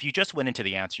 If you just went into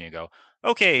the answer and you go,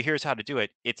 okay, here's how to do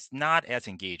it, it's not as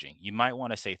engaging. You might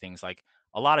want to say things like,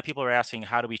 a lot of people are asking,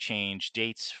 how do we change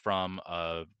dates from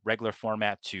a regular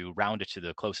format to round it to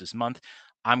the closest month?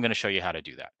 I'm going to show you how to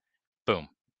do that. Boom.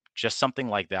 Just something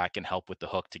like that can help with the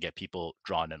hook to get people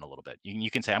drawn in a little bit.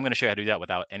 You can say, I'm going to show you how to do that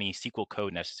without any SQL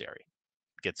code necessary.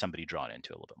 Get somebody drawn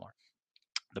into it a little bit more.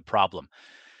 The problem.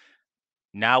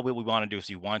 Now what we want to do is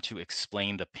we want to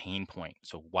explain the pain point.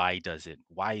 So why is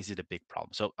it a big problem?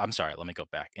 So I'm sorry, let me go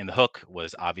back. And the hook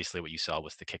was obviously what you saw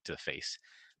was the kick to the face.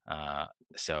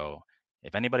 So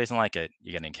if anybody doesn't like it,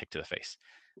 you're getting kicked to the face.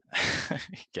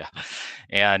 Yeah.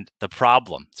 And the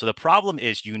problem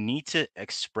is you need to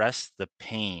express the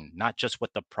pain, not just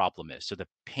what the problem is. So the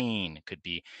pain could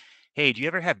be, hey, do you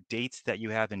ever have dates that you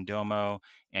have in Domo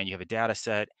and you have a data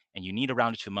set and you need to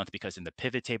round it to a month because in the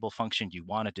pivot table function, you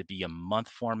want it to be a month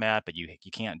format, but you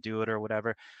can't do it or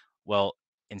whatever? Well,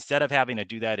 instead of having to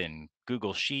do that in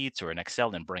Google Sheets or in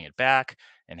Excel and bring it back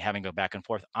and having to go back and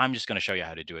forth, I'm just going to show you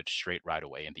how to do it straight right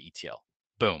away in the ETL.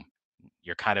 Boom.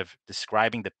 You're kind of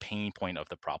describing the pain point of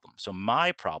the problem. So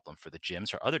my problem for the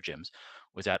gyms or other gyms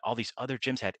was that all these other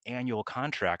gyms had annual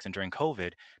contracts, and during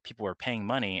COVID, people were paying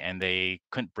money and they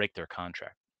couldn't break their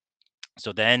contract.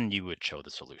 So then you would show the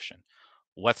solution.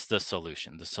 What's the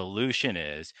solution? The solution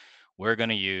is we're going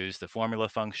to use the formula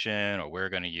function, or we're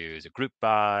going to use a group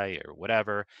by or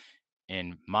whatever.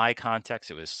 In my context,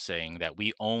 it was saying that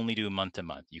we only do month to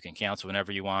month. You can cancel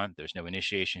whenever you want. There's no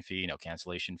initiation fee, no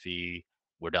cancellation fee.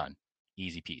 We're done.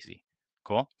 Easy peasy.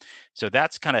 Cool. So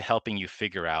that's kind of helping you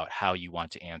figure out how you want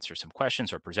to answer some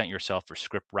questions or present yourself for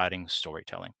script writing,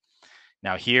 storytelling.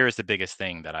 Now, here's the biggest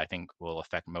thing that I think will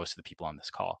affect most of the people on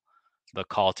this call, the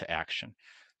call to action.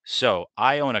 So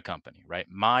I own a company, right?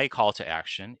 My call to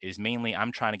action is mainly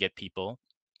I'm trying to get people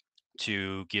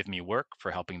to give me work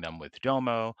for helping them with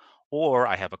Domo, or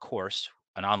I have a course,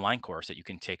 an online course that you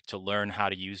can take to learn how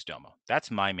to use Domo.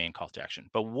 That's my main call to action.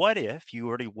 But what if you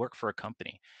already work for a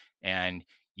company and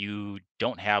you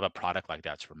don't have a product like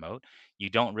that's remote? You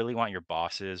don't really want your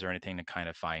bosses or anything to kind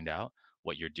of find out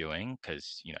what you're doing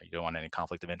because you don't want any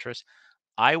conflict of interest.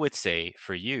 I would say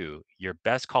for you, your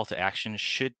best call to action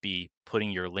should be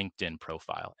putting your LinkedIn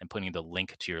profile and putting the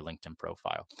link to your LinkedIn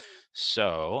profile.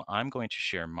 So I'm going to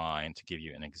share mine to give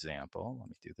you an example. Let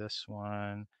me do this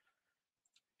one.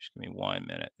 Just give me 1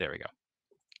 minute. There we go.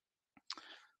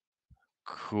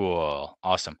 Cool.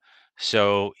 Awesome.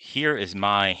 So here is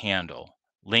my handle,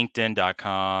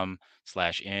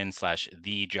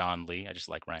 linkedin.com/in/the John Lee. I just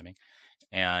like rhyming.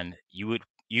 And you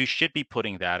should be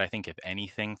putting that, I think, if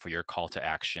anything, for your call to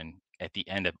action at the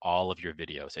end of all of your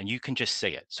videos. And you can just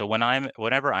say it. So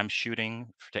whenever I'm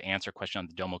shooting to answer a question on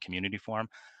the Domo community forum,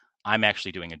 I'm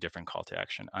actually doing a different call to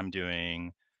action. I'm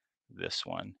doing this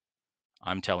one.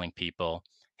 I'm telling people,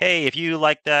 hey, if you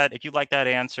like that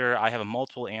answer, I have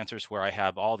multiple answers where I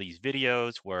have all these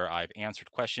videos where I've answered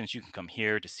questions. You can come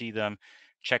here to see them,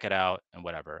 check it out, and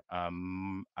whatever.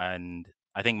 And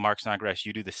I think Mark Snodgrass,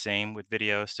 you do the same with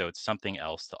videos, so it's something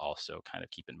else to also kind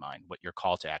of keep in mind what your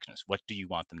call to action is. What do you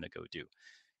want them to go do? Do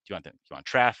you want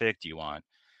traffic? Do you want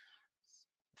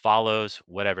follows?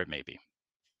 Whatever it may be.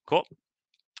 Cool.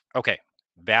 Okay,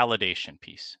 validation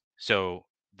piece. So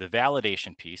the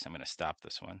validation piece, I'm going to stop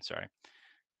this one. Sorry.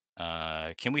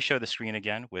 Can we show the screen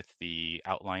again with the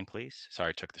outline, please?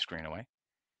 Sorry, I took the screen away.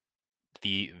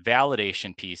 The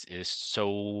validation piece is,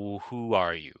 so who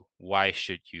are you? Why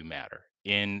should you matter?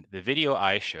 In the video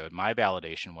I showed, my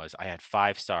validation was I had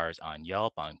 5 stars on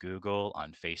Yelp, on Google,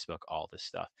 on Facebook, all this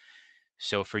stuff.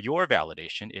 So for your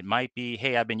validation, it might be,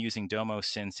 hey, I've been using Domo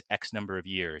since X number of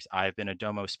years. I've been a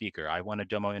Domo speaker. I won a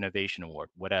Domo Innovation Award,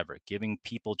 whatever. Giving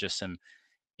people just some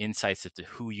insights into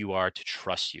who you are to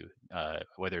trust you,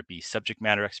 whether it be subject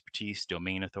matter expertise,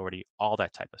 domain authority, all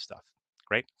that type of stuff.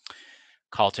 Great.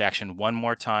 Call to action one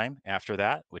more time after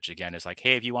that, which again is like,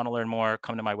 hey, if you want to learn more,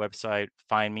 come to my website,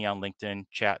 find me on LinkedIn,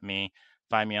 chat me,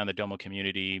 find me on the Domo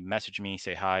community, message me,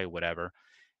 say hi, whatever.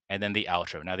 And then the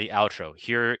outro. Now the outro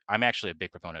here, I'm actually a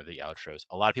big proponent of the outros.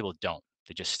 A lot of people don't.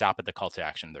 They just stop at the call to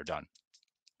action, they're done.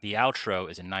 The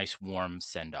outro is a nice warm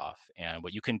send off. And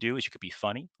what you can do is you could be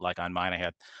funny. Like on mine, I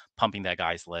had pumping that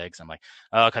guy's legs. I'm like,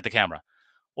 oh, cut the camera.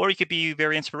 Or you could be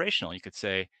very inspirational. You could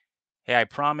say, hey, I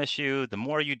promise you, the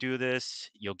more you do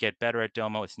this, you'll get better at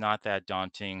Domo. It's not that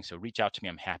daunting. So reach out to me.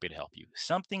 I'm happy to help you.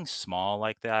 Something small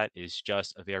like that is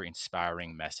just a very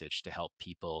inspiring message to help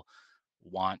people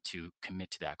want to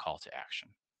commit to that call to action.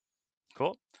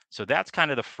 Cool. So that's kind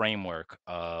of the framework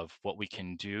of what we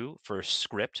can do for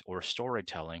script or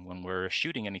storytelling when we're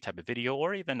shooting any type of video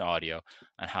or even audio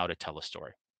on how to tell a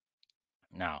story.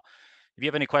 Now, if you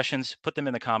have any questions, put them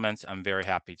in the comments. I'm very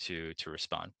happy to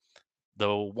respond.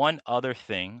 The one other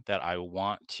thing that I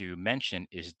want to mention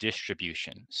is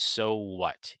distribution. So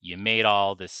what? You made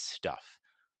all this stuff.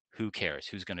 Who cares?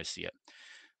 Who's going to see it?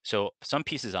 So some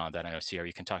pieces on that, I know Sierra,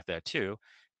 you can talk to that too,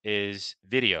 is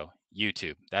video,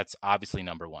 YouTube. That's obviously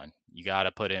number one. You got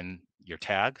to put in your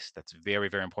tags. That's very,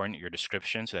 very important. Your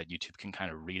description so that YouTube can kind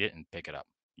of read it and pick it up.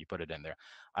 You put it in there.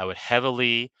 I would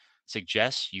heavily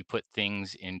suggest you put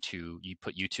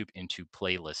YouTube into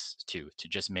playlists too, to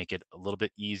just make it a little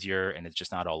bit easier and it's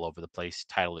just not all over the place.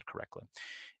 Title it correctly.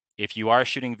 If you are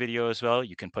shooting video as well,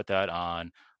 you can put that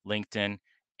on LinkedIn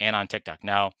and on TikTok.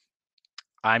 Now,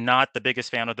 I'm not the biggest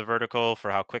fan of the vertical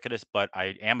for how quick it is, but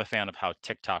I am a fan of how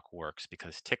TikTok works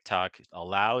because TikTok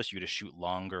allows you to shoot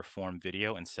longer form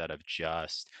video instead of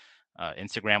just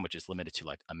Instagram, which is limited to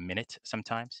like a minute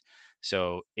sometimes.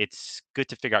 So it's good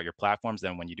to figure out your platforms.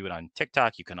 Then when you do it on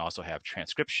TikTok, you can also have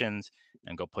transcriptions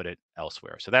and go put it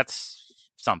elsewhere. So that's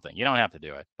something. You don't have to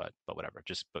do it, but whatever.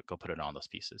 Just go put it on those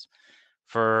pieces.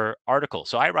 For articles,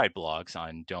 so I write blogs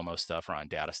on Domo stuff or on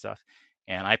data stuff,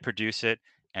 and I produce it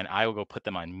and I will go put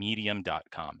them on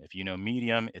medium.com. If you know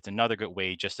Medium, it's another good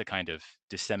way just to kind of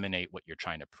disseminate what you're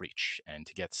trying to preach and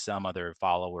to get some other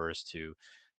followers to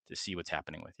see what's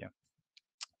happening with you.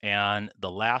 And the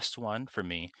last one for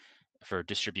me for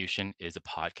distribution is a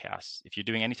podcast. If you're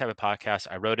doing any type of podcast,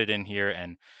 I wrote it in here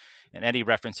and Eddie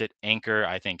referenced it. Anchor,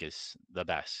 I think, is the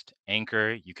best.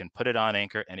 Anchor, you can put it on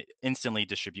Anchor and it instantly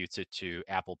distributes it to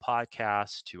Apple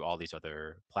Podcasts, to all these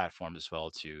other platforms as well,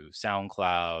 to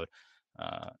SoundCloud,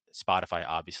 Spotify,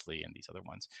 obviously, and these other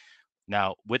ones.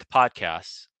 Now, with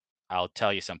podcasts, I'll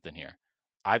tell you something here.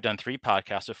 I've done 3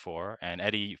 podcasts before, and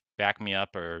Eddie, back me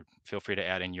up or feel free to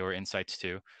add in your insights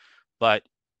too. But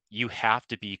you have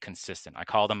to be consistent. I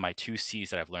call them my 2 C's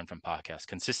that I've learned from podcasts: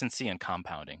 consistency and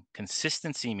compounding.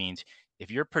 Consistency means if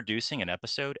you're producing an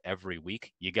episode every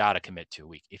week, you got to commit to a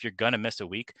week. If you're going to miss a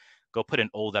week, go put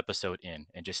an old episode in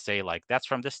and just say, like, that's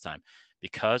from this time.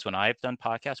 Because when I've done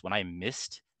podcasts, when I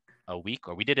missed a week,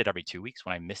 or we did it every 2 weeks,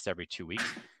 when I missed every 2 weeks,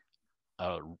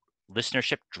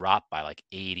 listenership dropped by like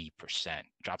 80%,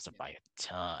 drops it by a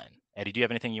ton. Eddie, do you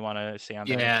have anything you want to say on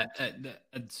that?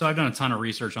 Yeah. So I've done a ton of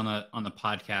research on the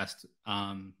podcast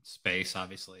space,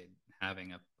 obviously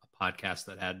having a podcast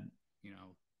that had,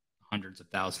 hundreds of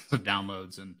thousands of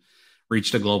downloads and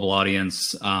reached a global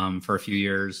audience for a few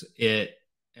years. It's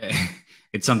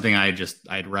something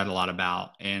I'd read a lot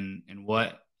about. And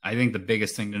what I think the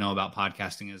biggest thing to know about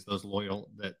podcasting is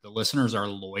that the listeners are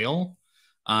loyal.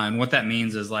 And what that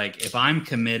means is, like, if I'm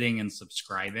committing and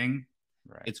subscribing,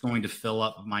 right, it's going to fill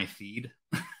up my feed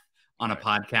on a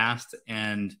podcast.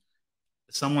 And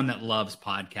someone that loves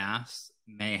podcasts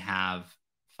may have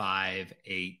 5,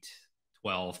 8,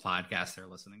 12 podcasts they're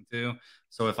listening to.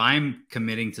 So if I'm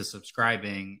committing to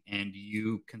subscribing and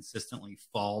you consistently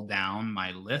fall down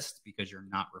my list because you're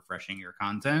not refreshing your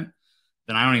content,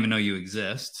 then I don't even know you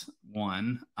exist,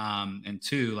 one. And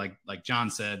two, like John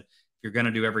said, if you're going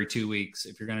to do every 2 weeks,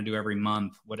 if you're going to do every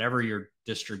month, whatever your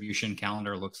distribution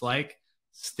calendar looks like,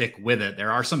 stick with it.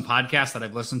 There are some podcasts that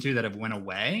I've listened to that have went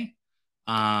away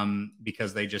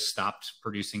because they just stopped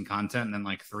producing content. And then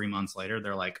like 3 months later,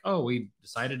 they're like, oh, we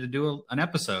decided to do an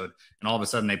episode. And all of a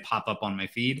sudden they pop up on my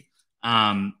feed.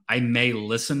 I may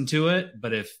listen to it,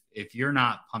 but if you're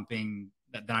not pumping,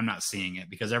 then I'm not seeing it,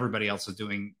 because everybody else is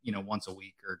doing, once a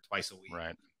week or twice a week.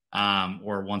 Right.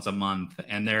 Or once a month,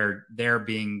 and they're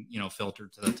being,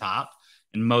 filtered to the top.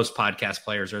 And most podcast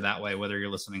players are that way, whether you're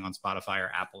listening on Spotify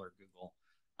or Apple or Google.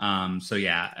 So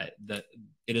yeah,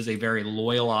 it is a very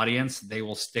loyal audience. They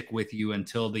will stick with you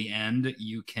until the end.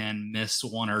 You can miss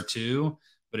one or two,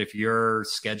 but if your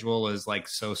schedule is like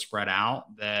so spread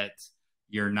out that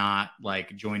you're not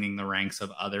like joining the ranks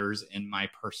of others in my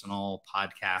personal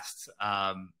podcast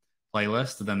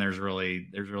playlist, then there's really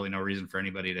no reason for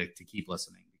anybody to keep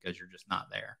listening, because you're just not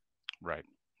there. Right.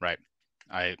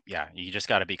 You just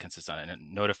got to be consistent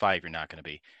and notify if you're not going to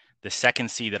be. The second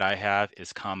C that I have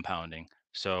is compounding.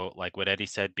 So like what Eddie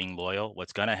said, being loyal,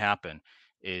 what's going to happen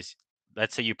is,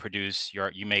 let's say you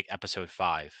make episode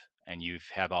 5 and you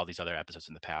have all these other episodes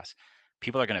in the past.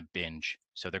 People are going to binge.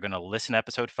 So they're going to listen to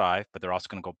episode 5, but they're also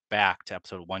going to go back to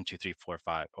episode 1, 2, 3, 4,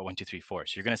 5, or 1, 2, 3, 4.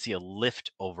 So you're going to see a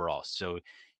lift overall. So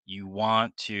you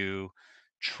want to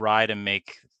try to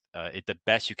make it the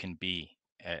best you can be.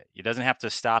 It doesn't have to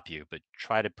stop you, but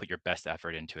try to put your best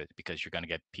effort into it, because you're going to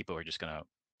get people who are just going to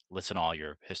listen to all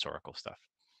your historical stuff.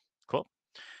 Cool.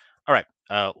 All right.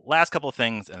 Last couple of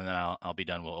things, and then I'll be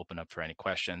done. We'll open up for any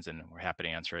questions, and we're happy to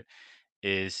answer it.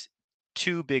 Is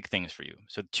 2 big things for you.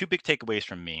 So 2 big takeaways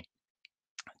from me.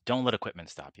 Don't let equipment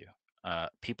stop you.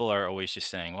 People are always just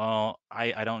saying, well,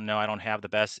 I don't know. I don't have the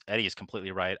best. Eddie is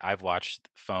completely right. I've watched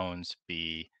phones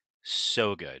be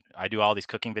so good. I do all these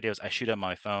cooking videos. I shoot on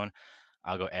my phone.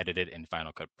 I'll go edit it in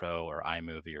Final Cut Pro or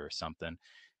iMovie or something.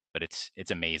 But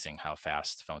it's amazing how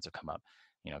fast phones have come up.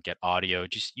 Get audio.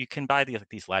 Just, you can buy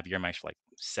these lavalier mics for like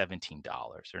 $17.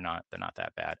 They're not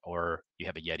that bad. Or you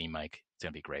have a Yeti mic. It's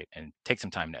gonna be great, and take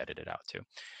some time to edit it out too.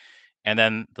 And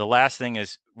then the last thing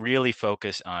is really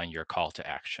focus on your call to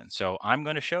action. So I'm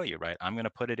going to show you, right? I'm going to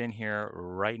put it in here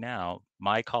right now.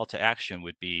 My call to action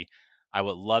would be, I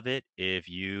would love it if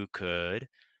you could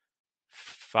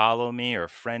follow me or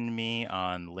friend me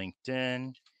on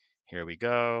LinkedIn. Here we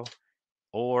go.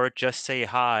 Or just say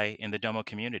hi in the Domo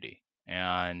community.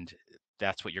 And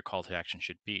that's what your call to action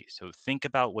should be. So think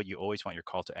about what you always want your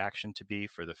call to action to be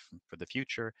for the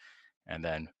future, and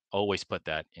then always put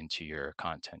that into your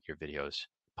content, your videos,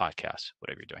 podcasts,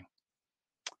 whatever you're doing.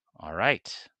 All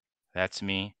right. That's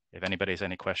me. If anybody has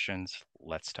any questions,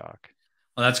 let's talk.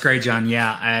 Well, that's great, John.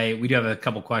 Yeah, we do have a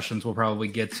couple questions we'll probably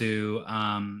get to.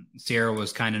 Sierra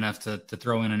was kind enough to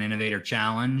throw in an innovator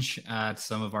challenge to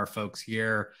some of our folks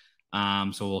here.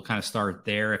 So we'll kind of start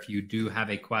there. If you do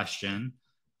have a question,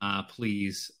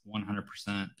 please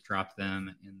 100% drop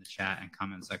them in the chat and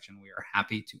comment section. We are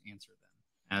happy to answer them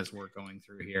as we're going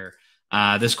through here.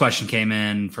 This question came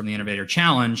in from the Innovator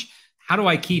Challenge. How do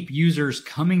I keep users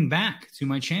coming back to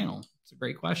my channel? It's a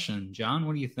great question. John,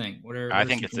 what do you think? I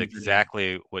think it's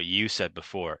exactly what you said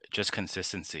before. Just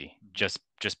consistency, just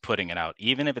putting it out.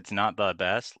 Even if it's not the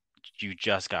best, you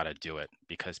just got to do it,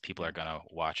 because people are going to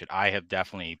watch it. I have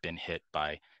definitely been hit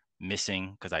by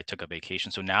missing because I took a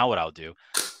vacation. So now what I'll do,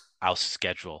 I'll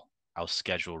schedule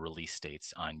release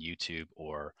dates on YouTube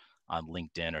or on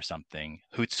LinkedIn or something.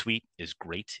 Hootsuite is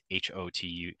great.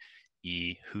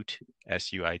 H-O-T-U-E, Hoot,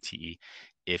 S-U-I-T-E,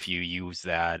 if you use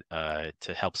that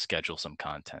to help schedule some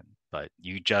content. But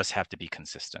you just have to be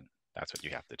consistent. That's what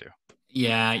you have to do.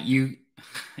 Yeah, you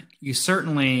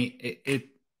certainly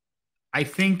I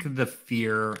think the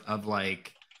fear of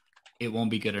like it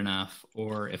won't be good enough,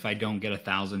 or if I don't get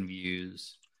 1,000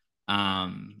 views,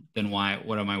 then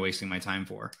what am I wasting my time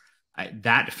for?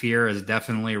 That fear is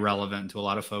definitely relevant to a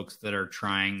lot of folks that are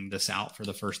trying this out for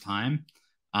the first time.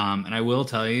 And I will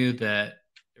tell you that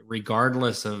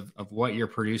regardless of what you're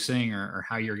producing or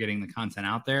how you're getting the content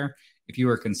out there, if you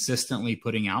are consistently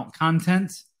putting out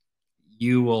content,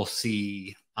 you will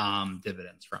see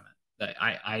dividends from it.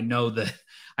 I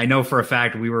know for a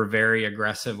fact we were very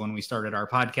aggressive when we started our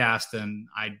podcast, and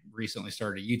I recently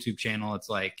started a YouTube channel. It's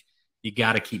like, you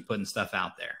got to keep putting stuff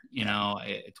out there,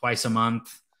 twice a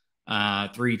month,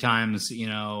 3 times,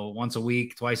 once a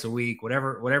week, twice a week,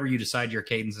 whatever you decide your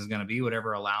cadence is going to be,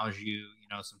 whatever allows you,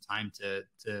 some time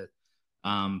to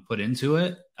put into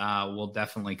it, will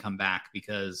definitely come back,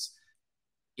 because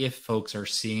if folks are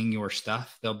seeing your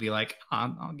stuff, they'll be like,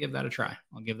 I'll give that a try.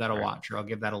 I'll give that a watch, or I'll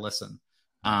give that a listen.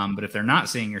 But if they're not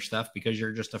seeing your stuff because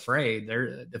you're just afraid,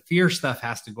 the fear stuff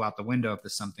has to go out the window if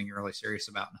it's something you're really serious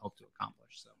about and hope to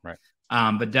accomplish. So, right.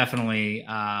 But definitely,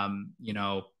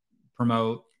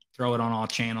 promote, throw it on all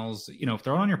channels, throw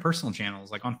it on your personal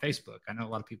channels, like on Facebook. I know a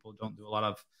lot of people don't do a lot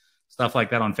of stuff like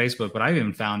that on Facebook, but I've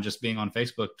even found just being on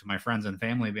Facebook to my friends and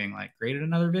family being like, created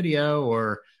another video,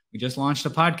 or we just launched a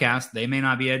podcast.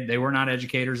 They were not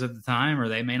educators at the time, or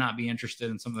they may not be interested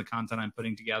in some of the content I'm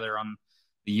putting together on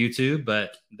the YouTube,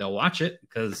 but they'll watch it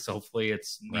because hopefully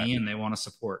it's me and they want to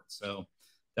support. So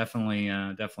definitely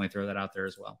throw that out there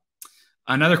as well.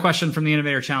 Another question from the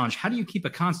Innovator Challenge: how do you keep a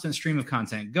constant stream of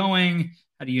content going?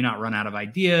 How do you not run out of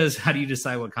ideas? How do you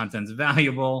decide what content's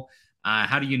valuable?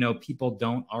 How do you know people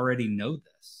don't already know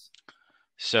this?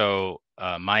 So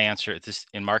my answer is this: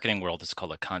 in marketing world, it's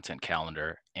called a content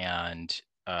calendar, and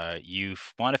you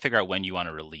want to figure out when you want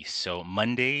to release. So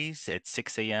Mondays at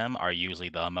 6 a.m. are usually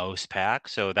the most packed.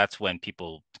 So that's when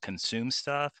people consume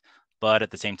stuff, but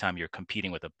at the same time, you're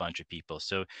competing with a bunch of people.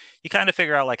 So you kind of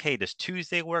figure out like, hey, does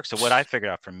Tuesday work? So what I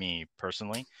figured out for me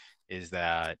personally is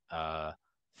that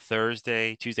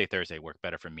Tuesday, Thursday work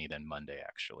better for me than Monday,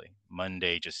 actually.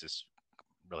 Monday just is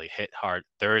really hit hard.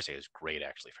 Thursday is great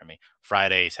actually for me.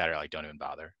 Friday, Saturday, like don't even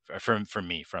bother for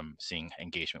me, from seeing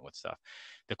engagement with stuff.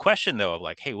 The question though of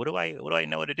like, hey, what do I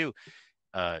know what to do?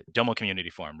 Domo community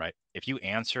forum, right? If you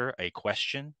answer a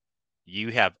question, you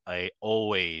have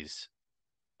always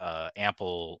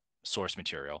ample source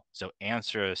material. So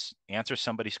answer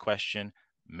somebody's question,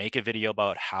 make a video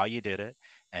about how you did it,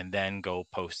 and then go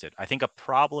post it. I think a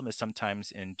problem is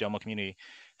sometimes in Domo community,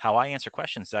 how I answer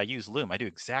questions, I use Loom. I do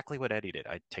exactly what Eddie did.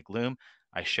 I take Loom,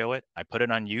 I show it, I put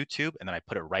it on YouTube, and then I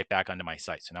put it right back onto my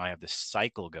site. So now I have this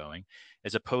cycle going,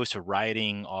 as opposed to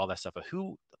writing all that stuff.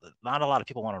 Not a lot of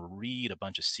people want to read a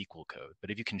bunch of SQL code, but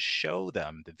if you can show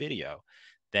them the video,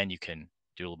 then you can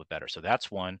do a little bit better. So that's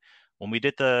one. When we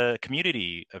did the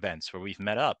community events where we've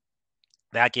met up,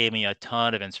 that gave me a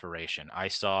ton of inspiration. I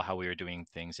saw how we were doing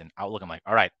things in Outlook. I'm like,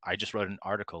 all right, I just wrote an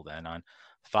article then on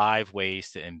 5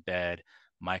 ways to embed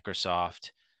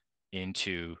Microsoft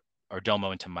or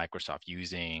Domo into Microsoft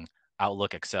using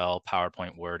Outlook, Excel,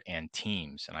 PowerPoint, Word, and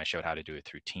Teams. And I showed how to do it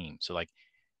through Teams. So like,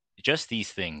 just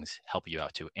these things help you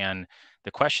out too. And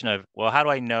the question of, well, how do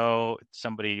I know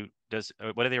somebody does,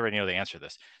 what do they already know the answer to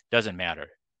this? Doesn't matter.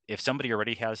 If somebody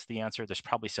already has the answer, there's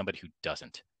probably somebody who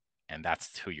doesn't. And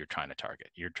that's who you're trying to target.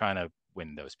 You're trying to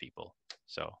win those people.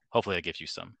 So hopefully that gives you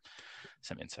some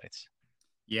insights.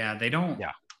 Yeah, they don't.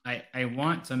 Yeah. I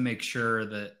want to make sure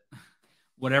that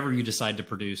whatever you decide to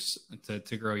produce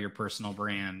to grow your personal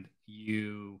brand,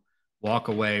 you walk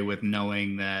away with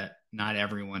knowing that not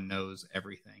everyone knows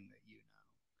everything that you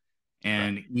know.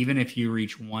 And right. Even if you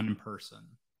reach one person.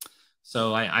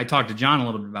 So I talked to John a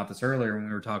little bit about this earlier when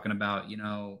we were talking about,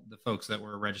 the folks that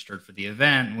were registered for the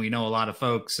event. And we know a lot of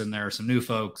folks, and there are some new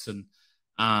folks, and,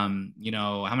 how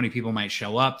many people might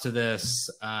show up to this.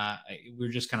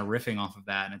 We're just kind of riffing off of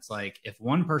that. And it's like, if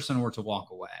one person were to walk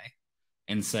away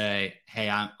and say, hey,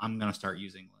 I'm going to start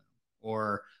using Loom,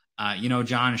 or,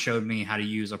 John showed me how to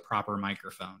use a proper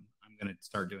microphone. I'm going to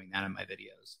start doing that in my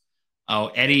videos. Oh,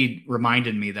 Eddie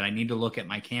reminded me that I need to look at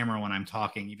my camera when I'm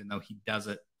talking, even though he does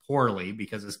it poorly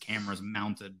because his camera's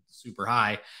mounted super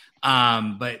high.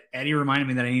 But Eddie reminded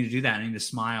me that I need to do that. I need to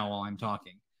smile while I'm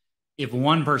talking. If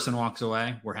one person walks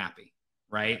away, we're happy,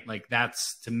 right? Like,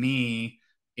 that's, to me,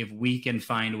 if we can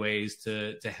find ways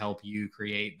to help you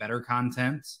create better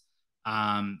content,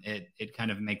 it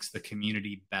kind of makes the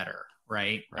community better,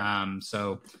 right?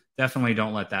 So definitely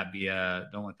don't let that be a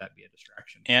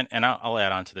distraction. And I'll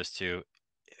add on to this too.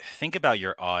 Think about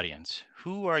your audience.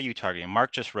 Who are you targeting?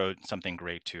 Mark just wrote something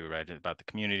great too, right? About the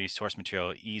community, source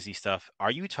material, easy stuff.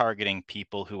 Are you targeting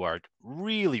people who are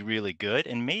really, really good?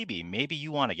 And maybe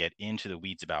you want to get into the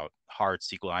weeds about hard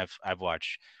SQL. I've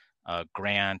watched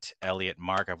Grant, Elliot,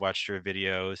 Mark. I've watched your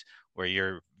videos where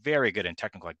you're very good in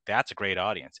technical. Like, that's a great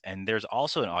audience. And there's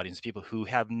also an audience of people who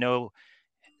have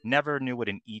never knew what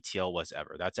an ETL was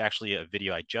ever. That's actually a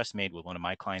video I just made with one of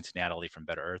my clients, Natalie from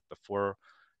Better Earth, before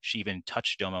she even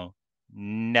touched Domo,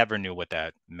 never knew what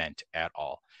that meant at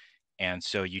all. And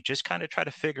so you just kind of try to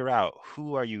figure out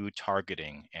who are you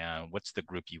targeting and what's the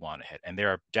group you want to hit. And there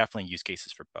are definitely use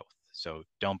cases for both. So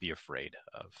don't be afraid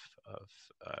of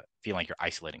feeling like you're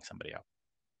isolating somebody out.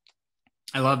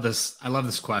 I love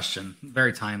this question.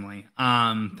 Very timely.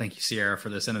 Thank you, Sierra, for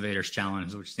this Innovators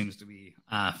Challenge, which seems to be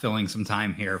filling some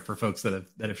time here for folks that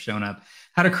have shown up.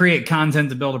 How to create content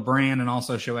to build a brand and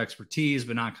also show expertise,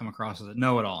 but not come across as a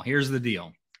know-it-all. Here's the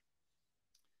deal.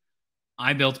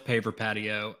 I built a paver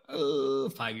patio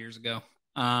 5 years ago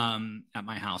at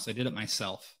my house. I did it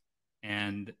myself,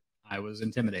 and I was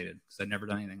intimidated because I'd never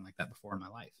done anything like that before in my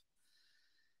life.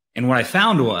 And what I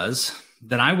found was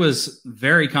that I was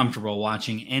very comfortable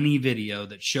watching any video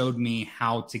that showed me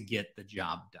how to get the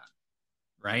job done,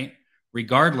 right?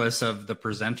 Regardless of the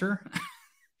presenter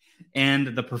and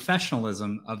the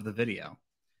professionalism of the video.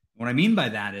 What I mean by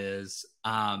that is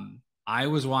I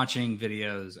was watching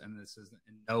videos, and this is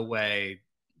in no way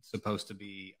supposed to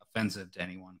be offensive to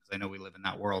anyone because I know we live in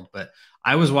that world, but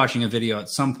I was watching a video at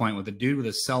some point with a dude with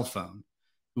a cell phone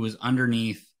who was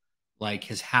underneath like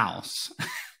his house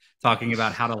talking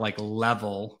about how to like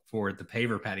level for the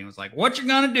paver pad. He was like, what you're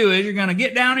going to do is you're going to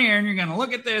get down here and you're going to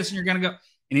look at this and you're going to go.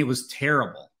 And it was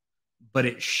terrible, but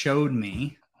it showed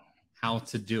me how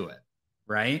to do it.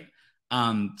 Right.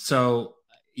 So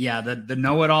yeah, the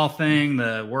know-it-all thing,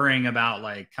 the worrying about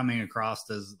like coming across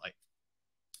as like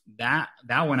that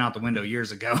went out the window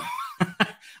years ago.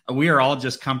 We are all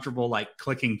just comfortable like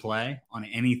clicking play on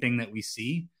anything that we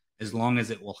see as long as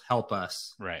it will help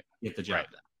us get the job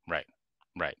done.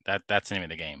 Right. That's the name of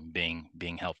the game,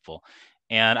 being helpful.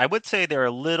 And I would say there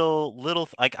are little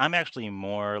like I'm actually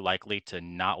more likely to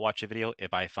not watch a video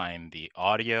if I find the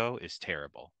audio is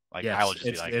terrible. Like I will just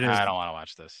be like, I don't want to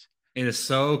watch this. It is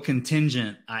so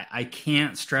contingent. I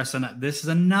can't stress enough. This is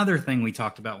another thing we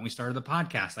talked about when we started the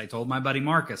podcast. I told my buddy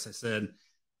Marcus, I said,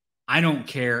 I don't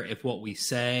care if what we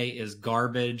say is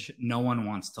garbage. No one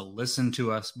wants to listen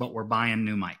to us, but we're buying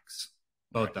new mics,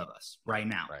 both of us right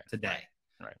now, today.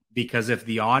 Right. Because if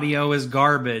the audio is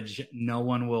garbage, no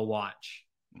one will watch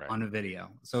on a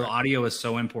video. So audio is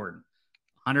so important.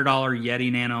 $100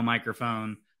 Yeti Nano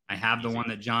microphone. I have the one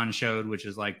that John showed, which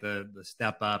is like the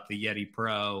step up, the Yeti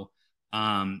Pro.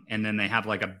 And then they have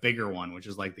like a bigger one, which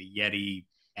is like the Yeti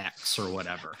X or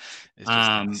whatever.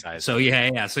 So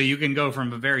yeah. So you can go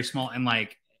from a very small, and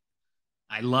like,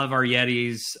 I love our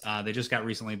Yetis. They just got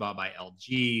recently bought by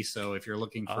LG. So if you're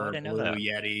looking for a blue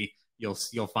Yeti,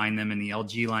 you'll find them in the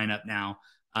LG lineup now.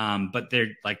 But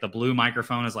they're like, the blue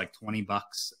microphone is like $20.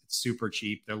 It's super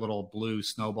cheap. Their little blue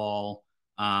snowball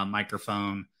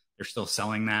microphone. They're still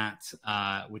selling that,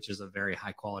 which is a very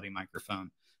high quality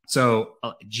microphone. So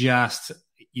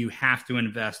you have to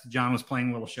invest. John was playing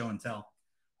a little show and tell.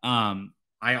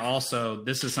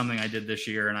 This is something I did this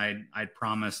year, and I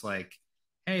promised, like,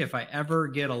 hey, if I ever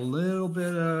get a little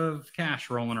bit of cash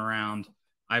rolling around,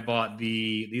 I bought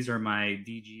these are my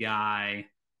DJI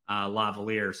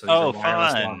lavaliers. So these are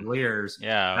wireless lavaliers.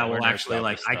 Yeah. That will actually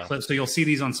I clip. So you'll see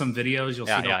these on some videos. You'll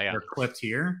see they're clipped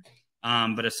here.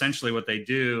 But essentially what they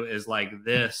do is like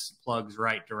this plugs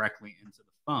right directly into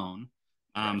the phone.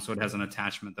 So it has an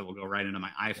attachment that will go right into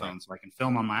my iPhone. So I can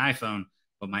film on my iPhone,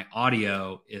 but my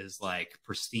audio is like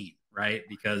pristine, right?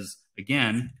 Because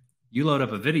again, you load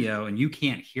up a video and you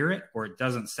can't hear it or it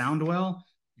doesn't sound well,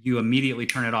 you immediately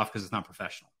turn it off because it's not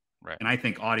professional. Right. And I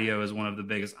think audio is one of the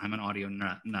biggest. I'm an audio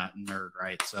nerd,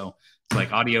 right? So it's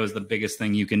like audio is the biggest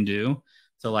thing you can do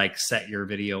to like set your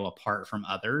video apart from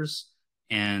others.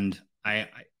 And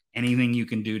anything you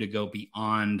can do to go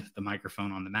beyond the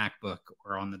microphone on the MacBook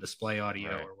or on the display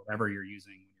audio or whatever you're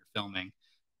using when you're filming,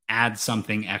 add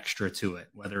something extra to it,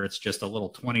 whether it's just a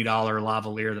little $20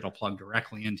 lavalier that'll plug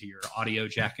directly into your audio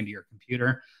jack into your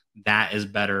computer. That is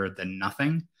better than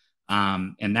nothing.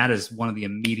 And that is one of the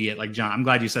immediate, like, John, I'm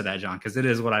glad you said that, John, because it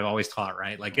is what I've always taught,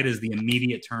 right? Like, it is the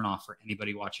immediate turnoff for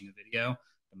anybody watching a video.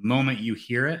 The moment you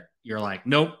hear it, you're like,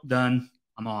 nope, done.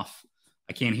 I'm off.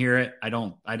 I can't hear it. I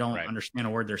don't understand a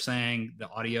word they're saying. The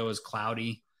audio is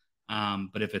cloudy.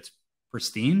 But if it's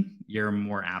pristine, you're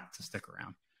more apt to stick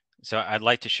around. So I'd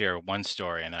like to share one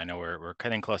story, and I know we're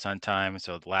cutting close on time.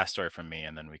 So the last story from me,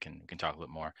 and then we can talk a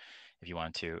little more if you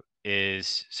want to.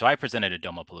 So I presented at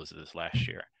Domopalooza this last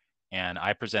year, and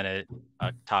I presented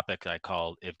a topic I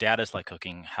called "If Data's Like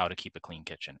Cooking, How to Keep a Clean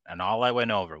Kitchen." And all I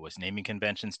went over was naming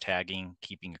conventions, tagging,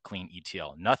 keeping a clean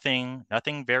ETL. Nothing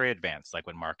very advanced, like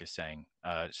what Mark is saying.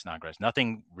 Snodgrass,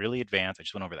 nothing really advanced. I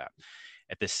just went over that.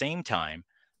 At the same time,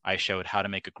 I showed how to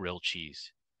make a grilled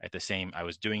cheese. I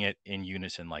was doing it in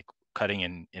unison, like cutting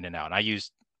in and out. And I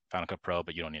used Final Cut Pro,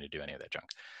 but you don't need to do any of that junk.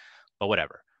 But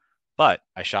whatever. But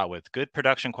I shot with good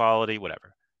production quality,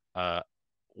 whatever.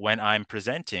 When I'm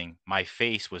presenting, my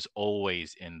face was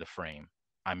always in the frame.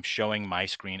 I'm showing my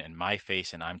screen and my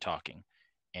face, and I'm talking.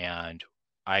 And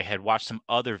I had watched some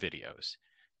other videos.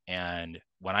 And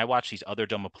when I watch these other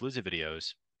Domopalooza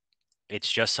videos,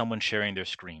 it's just someone sharing their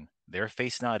screen, their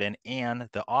face not in, and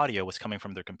the audio was coming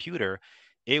from their computer.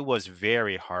 It was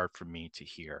very hard for me to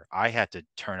hear. I had to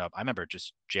turn up. I remember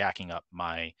just jacking up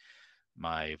my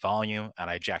volume, and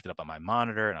I jacked it up on my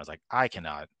monitor, and I was like, I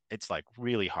cannot. It's like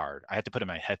really hard. I had to put in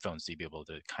my headphones to be able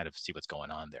to kind of see what's going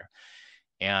on there.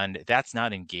 And that's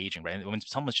not engaging, right? And when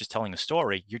someone's just telling a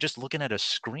story, you're just looking at a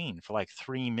screen for like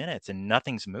 3 minutes and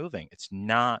nothing's moving. It's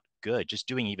not good. Just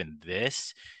doing even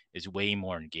this is way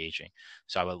more engaging.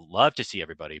 So I would love to see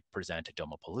everybody present at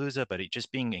Domopalooza, but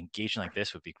just being engaging like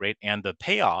this would be great. And the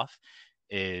payoff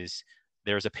is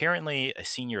there's apparently a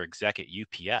senior exec at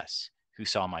UPS who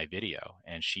saw my video,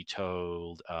 and she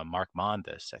told Mark Mond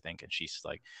this, I think, and she's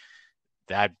like,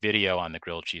 that video on the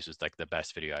grilled cheese was like the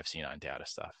best video I've seen on data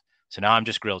stuff. So now I'm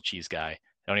just grilled cheese guy.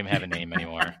 I don't even have a name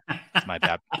anymore. It's my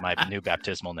new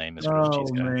baptismal name is grilled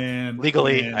cheese guy. Man,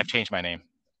 legally, man. I've changed my name.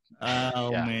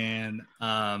 Man,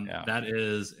 that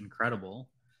is incredible.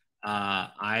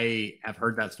 I have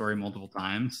heard that story multiple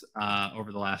times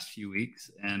over the last few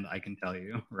weeks, and I can tell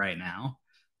you right now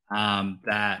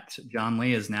that John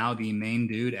Lee is now the main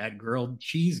dude at Grilled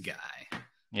Cheese Guy.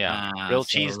 Yeah, grilled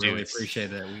cheese really dudes. Appreciate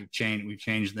that we've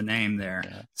changed the name there.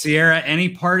 Yeah. Sierra, any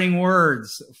parting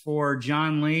words for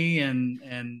John Lee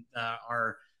and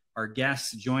our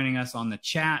guests joining us on the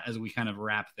chat as we kind of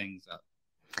wrap things up?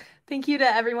 Thank you to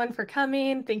everyone for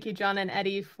coming. Thank you, John and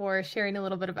Eddie, for sharing a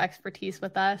little bit of expertise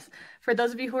with us. For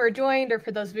those of you who are joined, or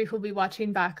for those of you who will be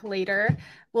watching back later,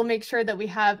 we'll make sure that we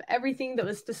have everything that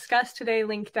was discussed today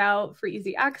linked out for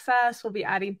easy access. We'll be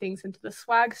adding things into the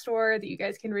swag store that you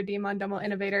guys can redeem on Domo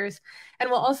Innovators. And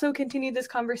we'll also continue this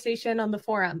conversation on the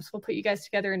forums. We'll put you guys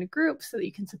together in a group so that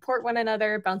you can support one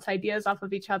another, bounce ideas off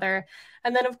of each other.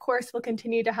 And then, of course, we'll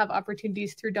continue to have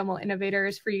opportunities through Domo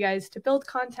Innovators for you guys to build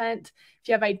content. If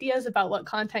you have ideas about what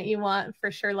content you want,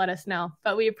 for sure, let us know.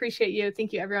 But we appreciate you.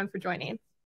 Thank you, everyone, for joining.